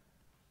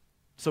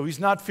 So he's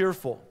not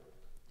fearful.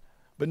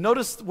 But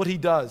notice what he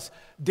does.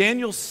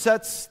 Daniel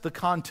sets the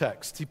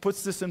context. He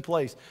puts this in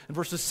place. In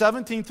verses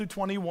 17 through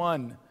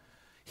 21,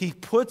 he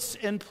puts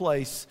in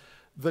place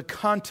the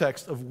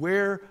context of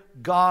where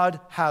God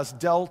has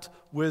dealt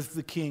with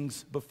the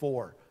kings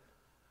before.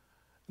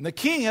 And the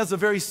king has a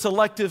very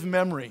selective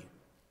memory.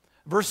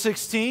 Verse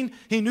 16,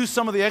 he knew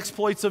some of the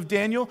exploits of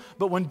Daniel,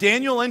 but when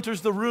Daniel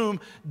enters the room,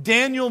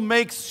 Daniel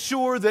makes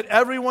sure that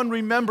everyone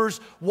remembers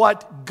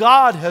what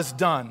God has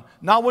done,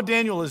 not what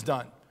Daniel has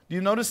done. Do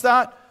you notice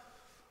that?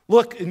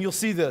 Look, and you'll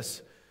see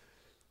this.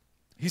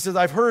 He says,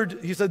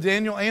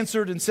 Daniel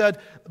answered and said,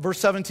 verse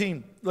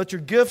 17, let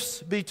your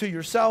gifts be to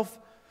yourself,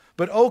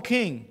 but O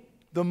king,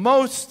 the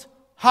most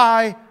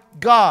high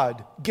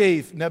God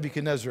gave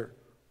Nebuchadnezzar,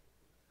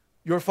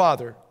 your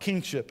father,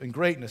 kingship and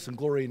greatness and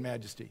glory and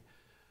majesty.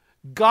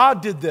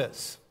 God did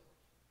this.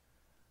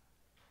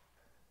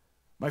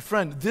 My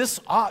friend, this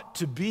ought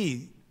to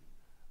be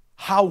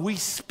how we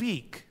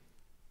speak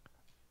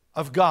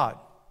of God.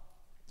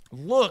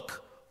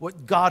 Look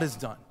what God has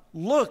done.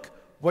 Look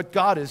what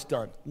God has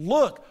done.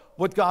 Look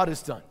what God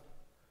has done.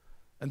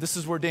 And this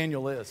is where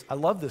Daniel is. I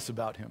love this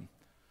about him.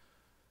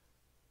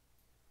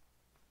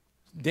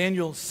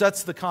 Daniel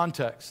sets the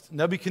context.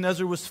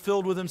 Nebuchadnezzar was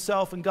filled with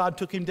himself, and God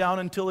took him down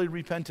until he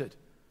repented.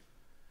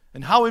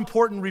 And how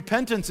important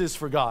repentance is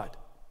for God.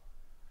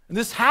 And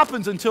this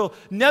happens until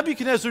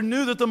Nebuchadnezzar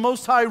knew that the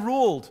Most High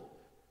ruled.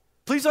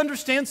 Please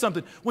understand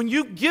something. When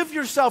you give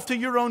yourself to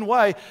your own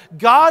way,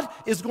 God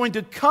is going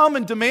to come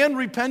and demand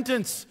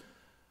repentance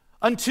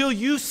until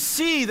you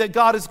see that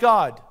God is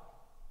God.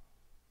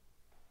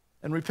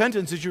 And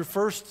repentance is your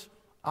first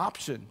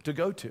option to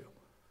go to.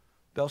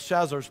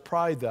 Belshazzar's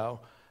pride,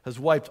 though, has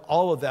wiped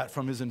all of that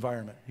from his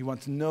environment. He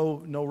wants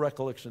no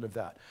recollection of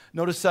that.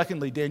 Notice,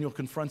 secondly, Daniel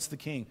confronts the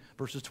king,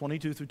 verses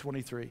 22 through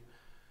 23.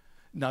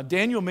 Now,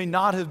 Daniel may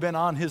not have been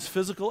on his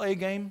physical A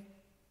game.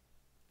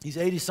 He's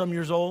 80-some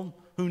years old.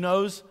 Who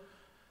knows?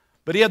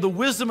 But he had the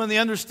wisdom and the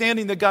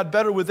understanding that got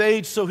better with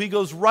age, so he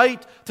goes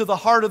right to the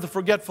heart of the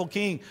forgetful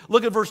king.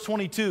 Look at verse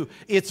 22.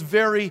 It's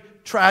very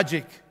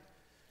tragic.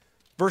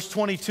 Verse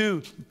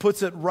 22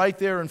 puts it right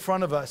there in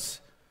front of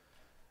us.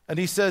 And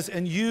he says,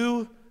 and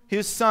you,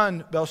 his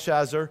son,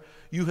 Belshazzar,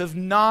 you have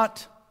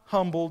not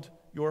humbled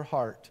your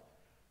heart,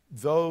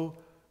 though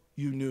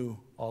you knew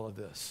all of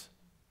this.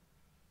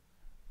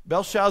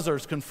 Belshazzar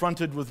is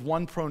confronted with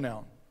one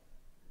pronoun.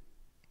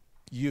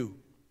 You.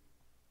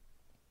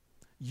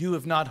 You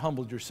have not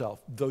humbled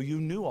yourself, though you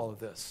knew all of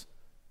this.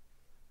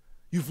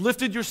 You've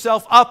lifted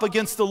yourself up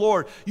against the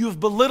Lord. You have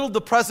belittled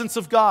the presence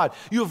of God.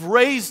 You have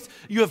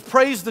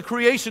praised the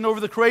creation over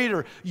the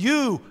Creator.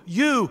 You.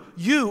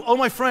 Oh,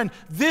 my friend,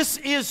 this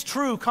is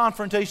true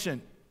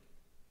confrontation.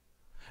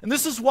 And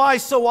this is why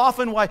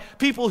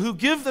people who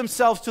give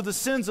themselves to the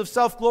sins of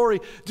self-glory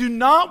do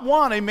not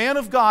want a man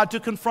of God to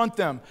confront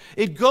them.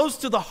 It goes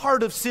to the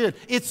heart of sin.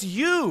 It's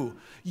you.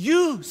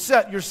 You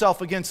set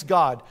yourself against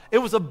God. It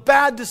was a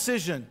bad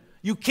decision.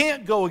 You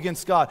can't go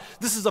against God.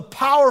 This is a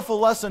powerful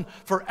lesson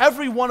for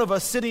every one of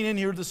us sitting in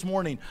here this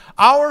morning.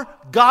 Our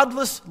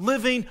godless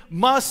living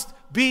must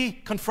be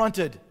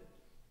confronted.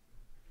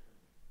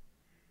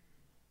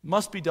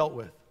 Must be dealt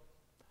with.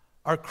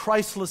 Our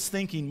Christless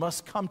thinking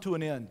must come to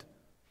an end.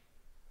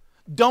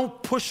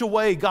 Don't push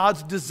away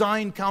God's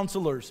design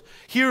counselors.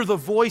 Hear the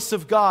voice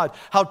of God.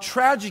 How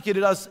tragic it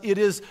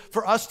is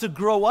for us to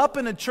grow up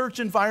in a church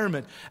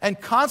environment and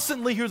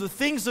constantly hear the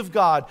things of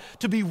God,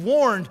 to be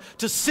warned,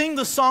 to sing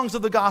the songs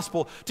of the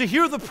gospel, to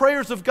hear the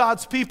prayers of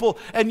God's people,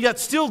 and yet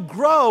still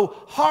grow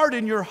hard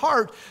in your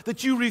heart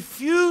that you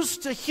refuse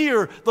to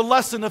hear the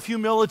lesson of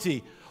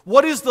humility.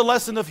 What is the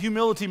lesson of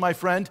humility, my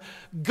friend?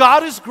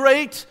 God is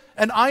great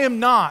and I am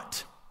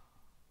not.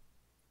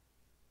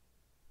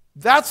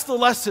 That's the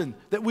lesson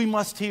that we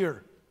must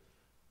hear.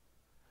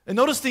 And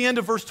notice the end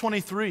of verse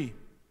 23.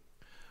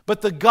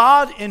 But the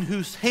God in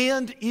whose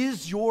hand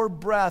is your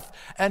breath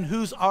and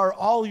whose are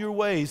all your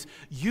ways,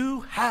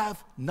 you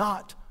have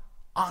not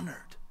honored.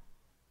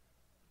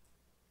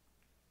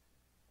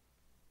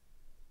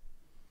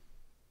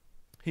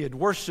 He had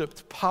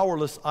worshipped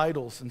powerless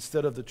idols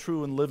instead of the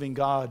true and living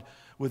God,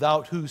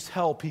 without whose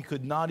help he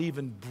could not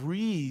even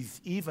breathe,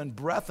 even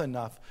breath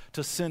enough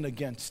to sin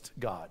against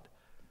God.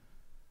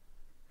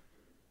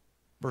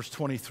 Verse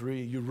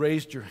 23, you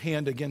raised your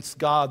hand against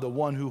God, the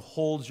one who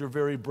holds your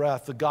very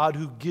breath, the God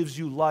who gives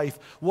you life.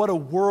 What a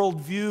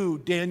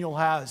worldview Daniel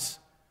has.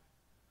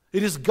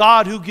 It is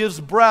God who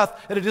gives breath,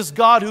 and it is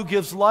God who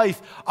gives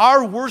life.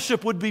 Our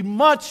worship would be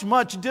much,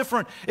 much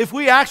different if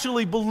we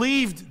actually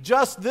believed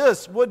just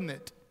this, wouldn't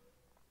it?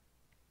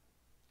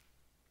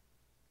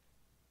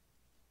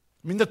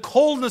 I mean, the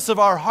coldness of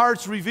our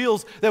hearts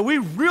reveals that we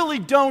really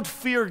don't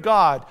fear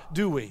God,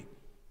 do we?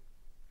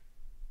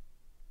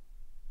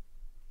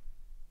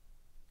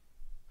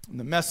 In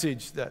the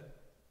message that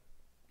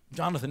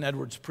Jonathan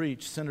Edwards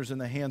preached, Sinners in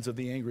the Hands of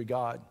the Angry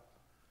God,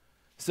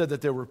 said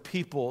that there were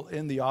people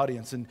in the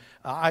audience, and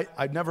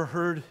I'd never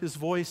heard his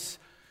voice,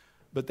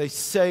 but they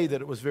say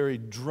that it was very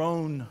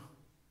drone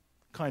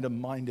kind of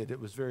minded. It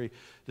was very,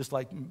 just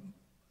like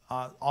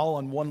all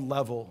on one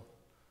level.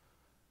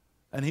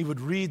 And he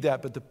would read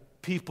that, but the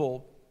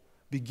people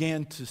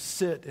began to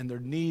sit and their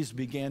knees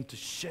began to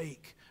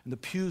shake and the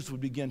pews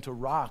would begin to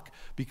rock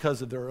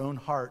because of their own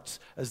hearts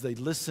as they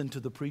listened to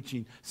the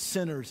preaching,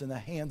 Sinners in the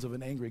Hands of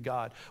an Angry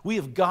God. We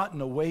have gotten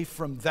away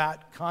from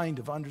that kind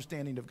of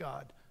understanding of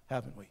God,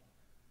 haven't we?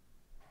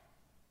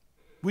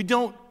 We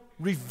don't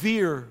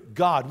revere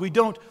God. We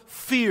don't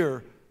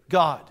fear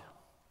God.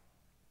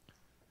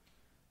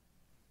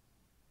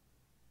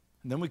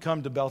 And then we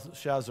come to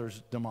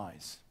Belshazzar's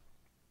demise.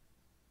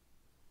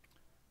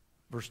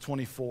 Verse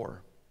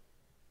 24.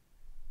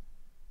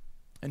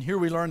 And here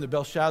we learn that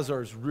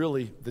Belshazzar is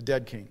really the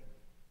dead king.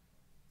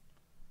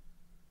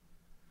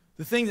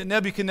 The thing that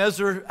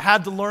Nebuchadnezzar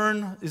had to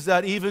learn is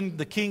that even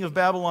the king of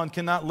Babylon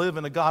cannot live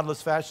in a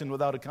godless fashion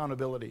without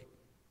accountability.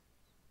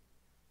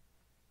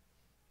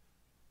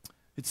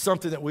 It's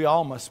something that we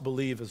all must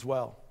believe as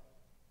well.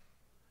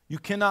 You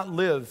cannot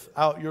live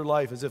out your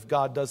life as if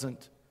God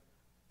doesn't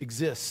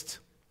exist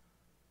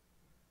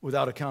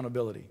without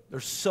accountability.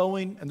 There's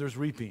sowing and there's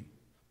reaping.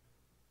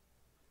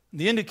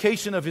 The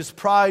indication of his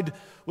pride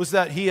was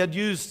that he had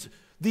used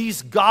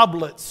these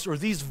goblets or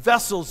these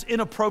vessels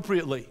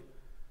inappropriately.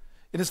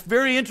 And it's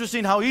very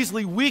interesting how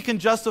easily we can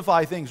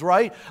justify things,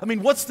 right? I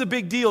mean, what's the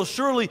big deal?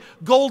 Surely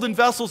golden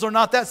vessels are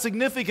not that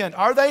significant,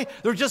 are they?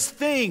 They're just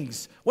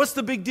things. What's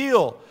the big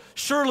deal?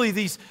 Surely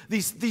these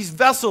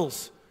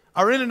vessels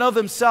are in and of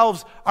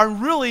themselves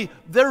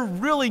they're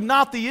really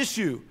not the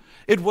issue.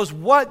 It was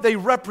what they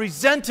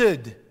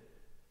represented.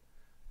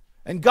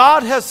 And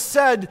God has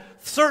said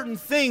certain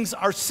things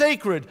are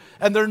sacred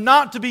and they're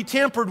not to be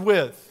tampered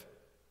with.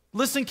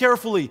 Listen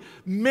carefully.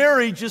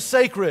 Marriage is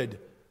sacred.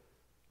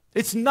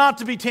 It's not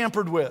to be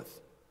tampered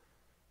with.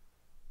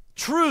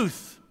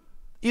 Truth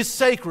is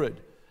sacred.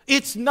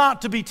 It's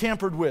not to be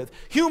tampered with.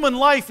 Human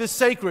life is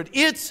sacred.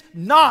 It's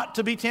not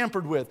to be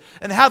tampered with.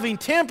 And having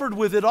tampered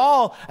with it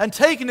all and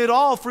taken it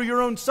all for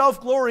your own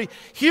self-glory,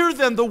 hear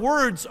then the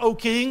words, O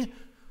king.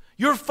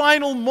 Your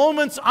final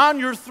moments on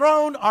your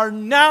throne are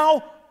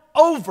now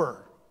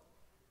over.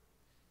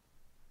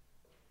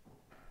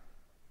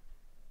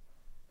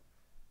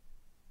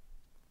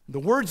 The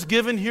words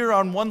given here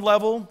on one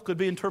level could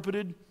be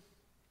interpreted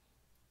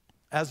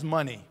as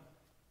money.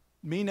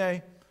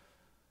 Mine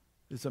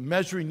is a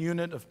measuring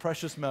unit of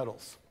precious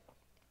metals.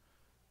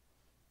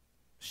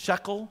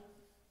 Shekel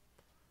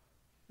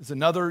is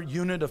another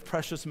unit of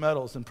precious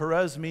metals. And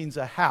Perez means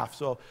a half.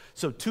 So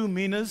 2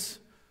 minas,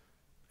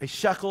 a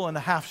shekel and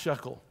a half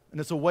shekel.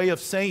 And it's a way of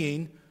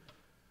saying,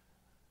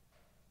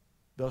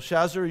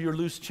 Belshazzar, you're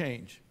loose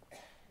change.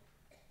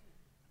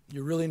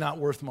 You're really not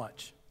worth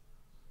much.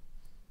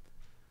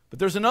 But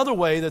there's another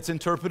way that's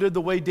interpreted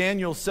the way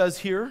Daniel says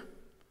here.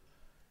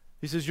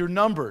 He says, you're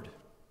numbered.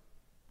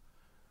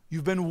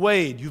 You've been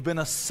weighed. You've been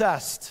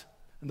assessed.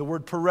 And the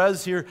word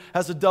Perez here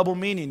has a double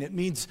meaning. It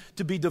means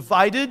to be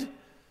divided,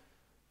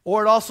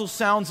 or it also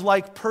sounds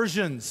like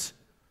Persians.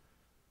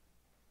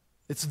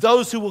 It's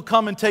those who will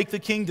come and take the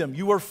kingdom.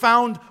 You are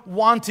found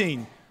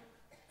wanting.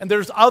 And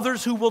there's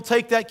others who will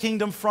take that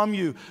kingdom from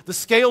you. The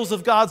scales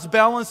of God's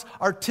balance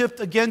are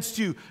tipped against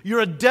you. You're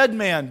a dead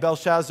man,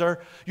 Belshazzar.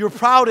 Your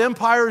proud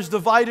empire is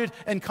divided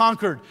and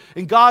conquered.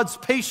 And God's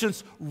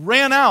patience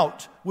ran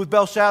out with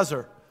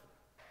Belshazzar.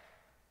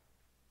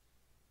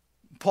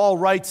 Paul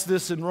writes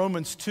this in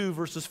Romans 2,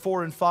 verses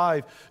 4 and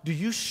 5. Do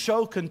you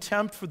show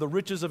contempt for the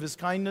riches of his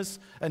kindness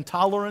and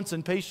tolerance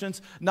and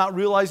patience, not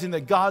realizing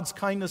that God's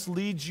kindness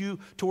leads you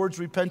towards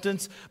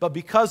repentance? But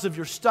because of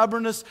your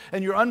stubbornness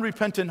and your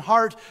unrepentant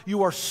heart,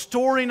 you are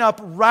storing up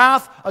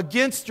wrath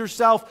against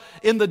yourself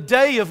in the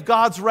day of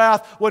God's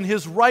wrath when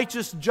his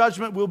righteous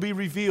judgment will be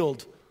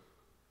revealed.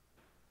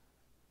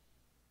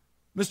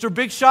 Mr.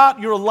 Big Shot,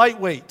 you're a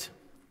lightweight.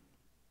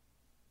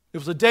 It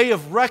was a day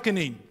of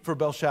reckoning for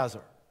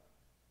Belshazzar.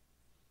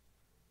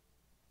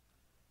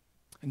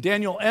 And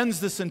Daniel ends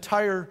this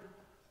entire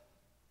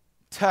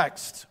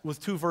text with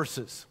 2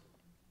 verses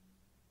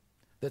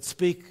that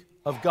speak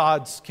of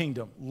God's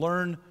kingdom.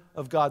 Learn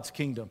of God's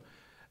kingdom.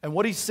 And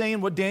what he's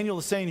saying, what Daniel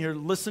is saying here,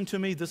 listen to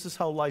me, this is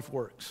how life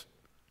works.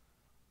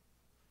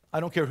 I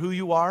don't care who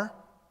you are.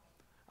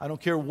 I don't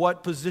care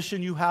what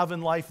position you have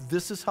in life.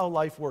 This is how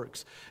life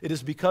works. It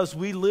is because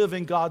we live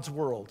in God's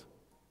world.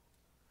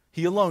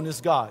 He alone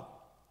is God.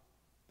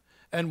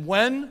 And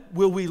when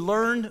will we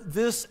learn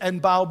this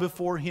and bow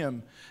before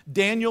him?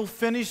 Daniel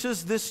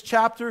finishes this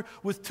chapter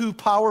with 2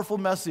 powerful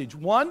messages.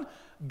 1,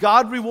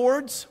 God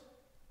rewards,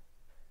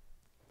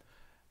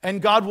 and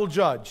God will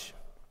judge.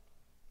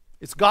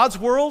 It's God's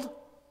world.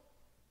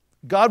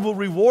 God will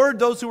reward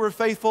those who are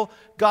faithful.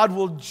 God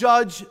will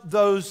judge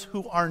those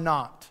who are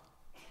not.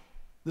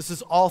 This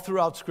is all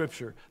throughout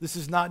Scripture. This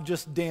is not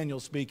just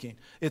Daniel speaking.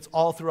 It's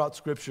all throughout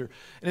Scripture.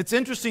 And it's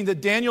interesting that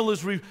Daniel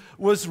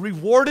was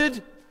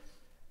rewarded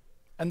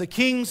and the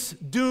king's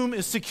doom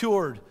is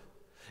secured.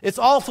 It's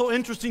also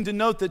interesting to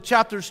note that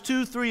chapters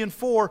 2, 3, and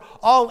 4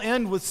 all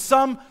end with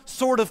some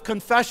sort of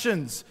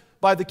confessions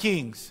by the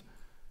kings.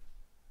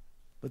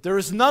 But there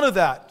is none of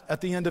that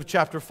at the end of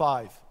chapter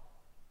 5.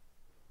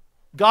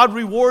 God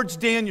rewards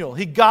Daniel.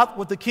 He got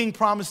what the king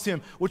promised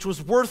him, which was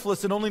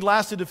worthless and only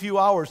lasted a few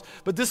hours.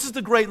 But this is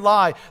the great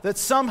lie, that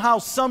somehow,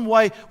 some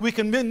way, we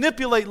can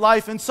manipulate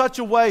life in such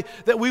a way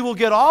that we will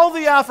get all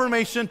the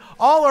affirmation,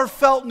 all our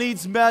felt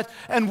needs met,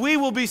 and we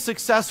will be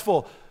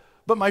successful.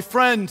 But my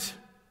friend,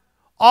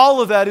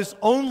 all of that is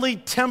only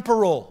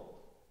temporal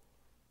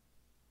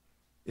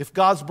if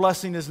God's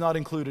blessing is not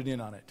included in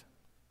on it.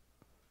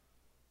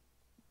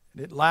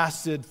 It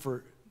lasted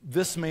for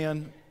this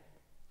man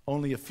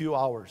only a few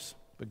hours.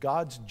 But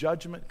God's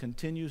judgment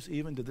continues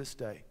even to this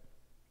day.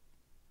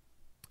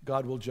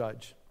 God will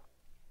judge.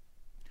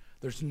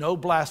 There's no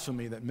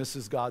blasphemy that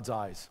misses God's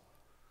eyes.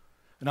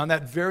 And on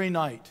that very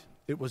night,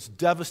 it was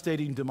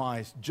devastating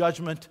demise.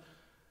 Judgment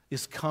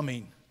is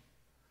coming.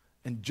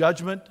 And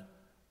judgment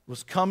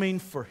was coming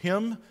for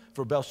him,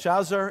 for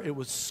Belshazzar. It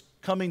was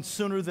coming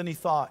sooner than he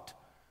thought.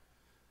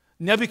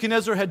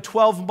 Nebuchadnezzar had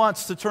 12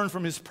 months to turn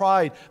from his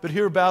pride, but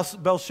here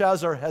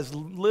Belshazzar has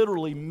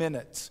literally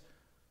minutes.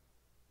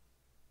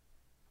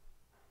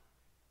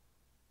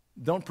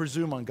 Don't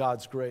presume on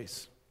God's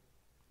grace.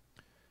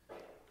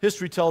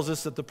 History tells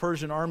us that the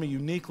Persian army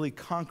uniquely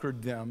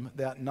conquered them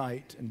that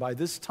night. And by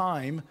this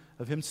time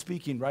of him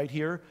speaking right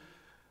here,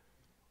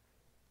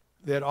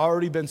 they had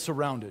already been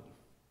surrounded.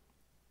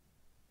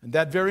 And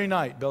that very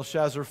night,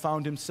 Belshazzar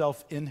found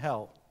himself in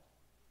hell.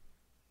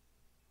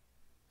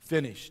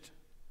 Finished.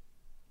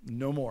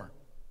 No more.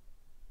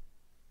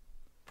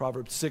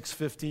 Proverbs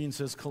 6:15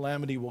 says,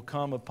 calamity will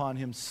come upon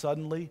him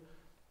suddenly,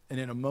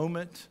 and in a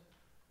moment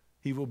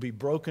he will be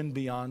broken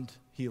beyond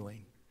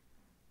healing.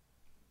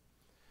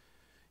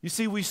 You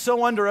see, we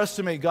so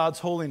underestimate God's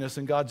holiness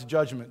and God's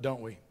judgment,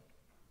 don't we?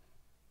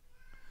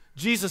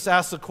 Jesus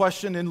asks a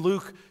question in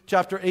Luke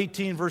chapter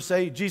 18, verse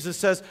 8. Jesus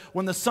says,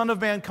 when the Son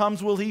of Man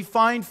comes, will he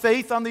find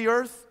faith on the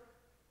earth?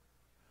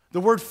 The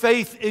word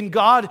faith in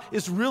God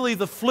is really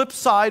the flip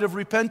side of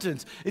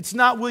repentance. It's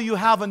not will you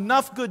have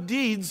enough good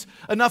deeds,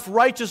 enough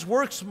righteous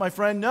works, my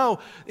friend. No,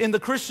 in the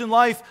Christian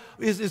life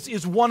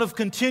is one of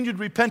continued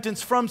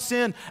repentance from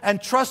sin and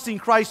trusting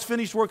Christ's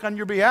finished work on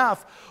your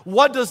behalf.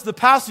 What does the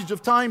passage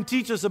of time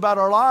teach us about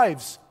our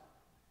lives?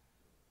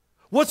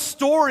 What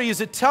story is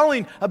it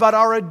telling about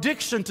our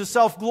addiction to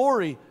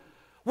self-glory?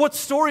 What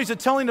story is it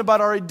telling about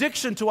our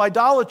addiction to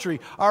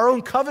idolatry, our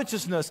own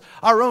covetousness,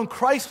 our own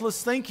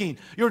Christless thinking,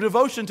 your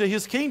devotion to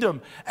His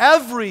kingdom?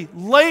 Every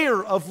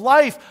layer of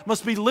life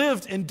must be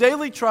lived in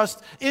daily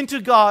trust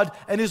into God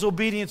and His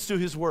obedience to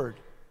His word.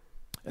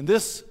 And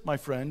this, my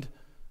friend,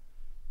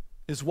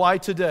 is why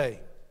today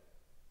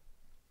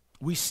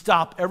we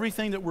stop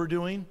everything that we're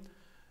doing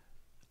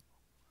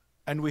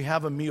and we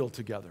have a meal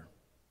together.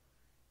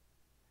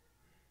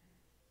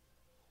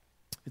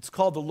 It's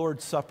called the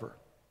Lord's Supper.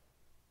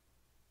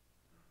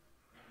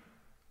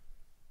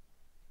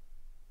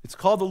 It's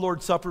called the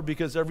Lord's Supper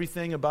because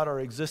everything about our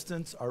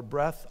existence, our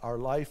breath, our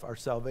life, our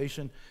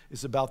salvation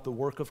is about the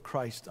work of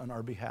Christ on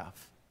our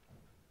behalf.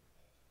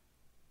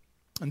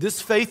 And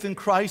this faith in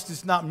Christ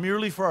is not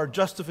merely for our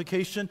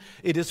justification,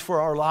 it is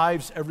for our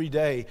lives every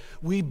day.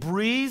 We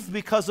breathe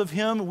because of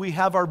Him, we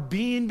have our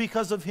being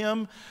because of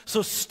Him.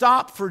 So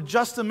stop for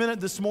just a minute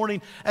this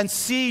morning and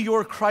see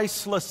your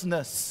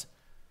Christlessness.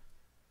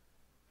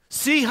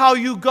 See how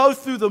you go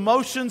through the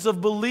motions of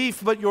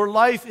belief, but your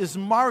life is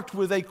marked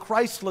with a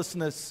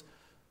Christlessness,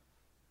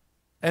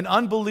 an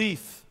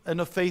unbelief, and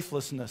a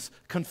faithlessness.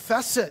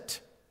 Confess it.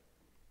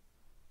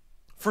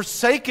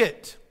 Forsake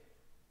it.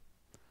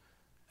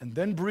 And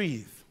then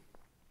breathe.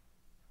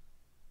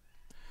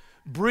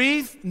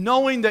 Breathe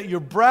knowing that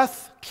your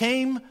breath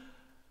came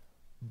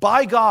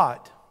by God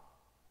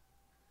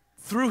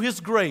through His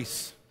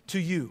grace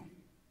to you.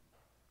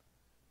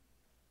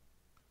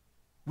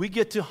 We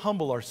get to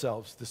humble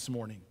ourselves this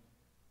morning.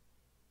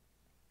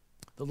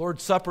 The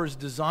Lord's Supper is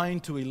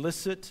designed to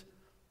elicit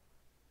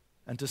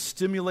and to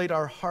stimulate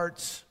our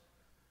hearts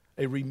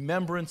a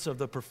remembrance of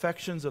the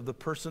perfections of the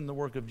person and the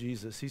work of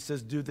Jesus. He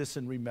says, do this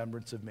in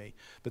remembrance of me.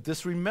 But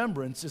this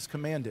remembrance is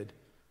commanded.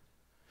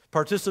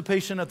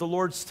 Participation at the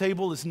Lord's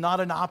table is not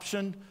an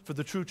option for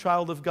the true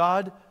child of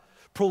God.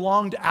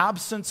 Prolonged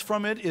absence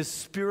from it is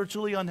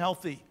spiritually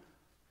unhealthy.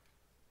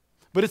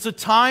 But it's a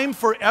time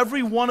for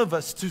every one of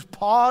us to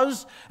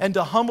pause and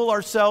to humble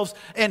ourselves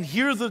and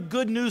hear the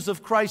good news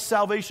of Christ's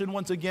salvation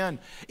once again.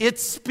 It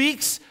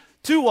speaks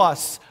to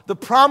us the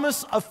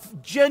promise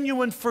of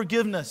genuine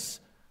forgiveness,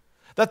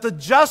 that the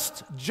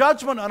just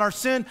judgment on our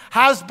sin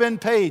has been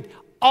paid,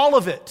 all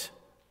of it.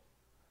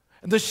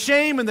 And the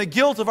shame and the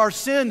guilt of our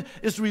sin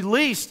is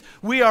released.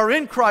 We are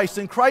in Christ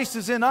and Christ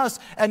is in us,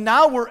 and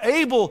now we're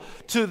able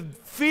to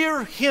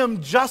fear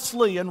Him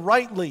justly and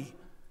rightly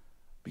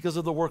because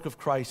of the work of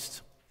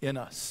Christ in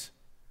us.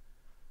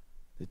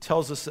 It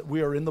tells us that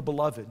we are in the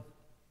Beloved,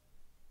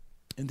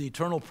 in the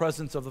eternal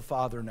presence of the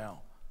Father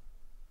now.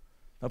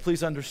 Now,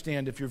 please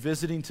understand, if you're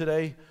visiting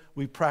today,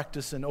 we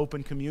practice an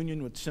open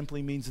communion, which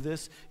simply means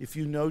this: if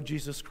you know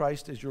Jesus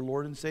Christ as your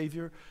Lord and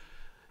Savior,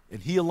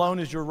 and He alone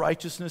is your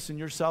righteousness and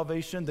your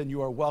salvation, then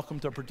you are welcome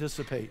to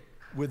participate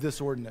with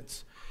this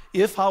ordinance.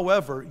 If,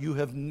 however, you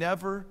have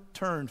never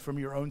turned from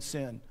your own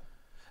sin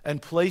and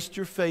placed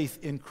your faith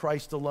in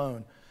Christ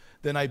alone,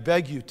 then I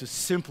beg you to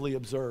simply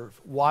observe.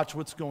 Watch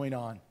what's going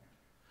on.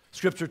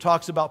 Scripture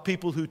talks about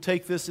people who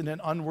take this in an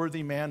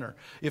unworthy manner.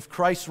 If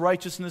Christ's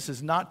righteousness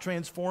has not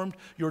transformed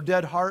your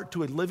dead heart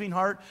to a living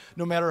heart,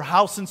 no matter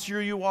how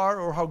sincere you are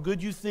or how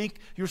good you think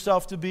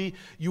yourself to be,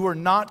 you are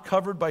not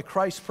covered by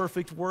Christ's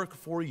perfect work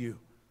for you.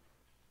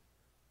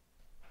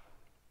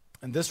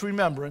 And this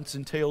remembrance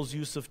entails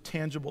use of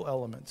tangible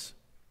elements,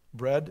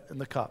 bread and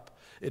the cup.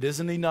 It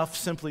isn't enough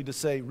simply to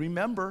say,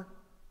 remember.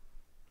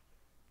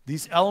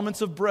 These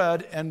elements of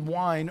bread and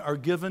wine are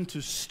given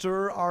to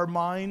stir our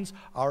minds,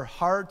 our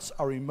hearts,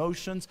 our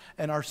emotions,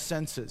 and our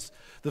senses.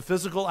 The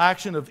physical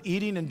action of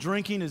eating and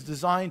drinking is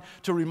designed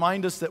to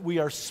remind us that we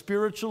are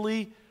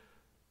spiritually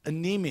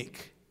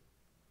anemic.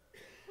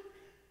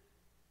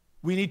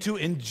 We need to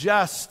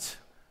ingest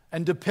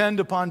and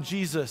depend upon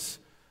Jesus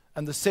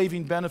and the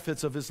saving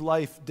benefits of His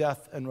life,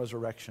 death, and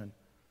resurrection.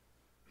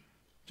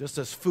 Just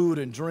as food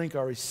and drink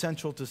are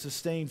essential to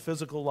sustain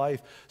physical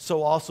life,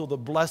 so also the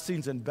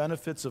blessings and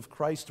benefits of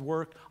Christ's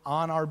work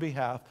on our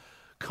behalf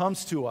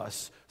comes to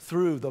us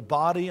through the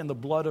body and the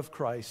blood of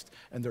Christ,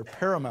 and they're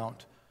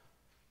paramount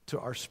to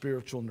our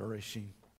spiritual nourishing.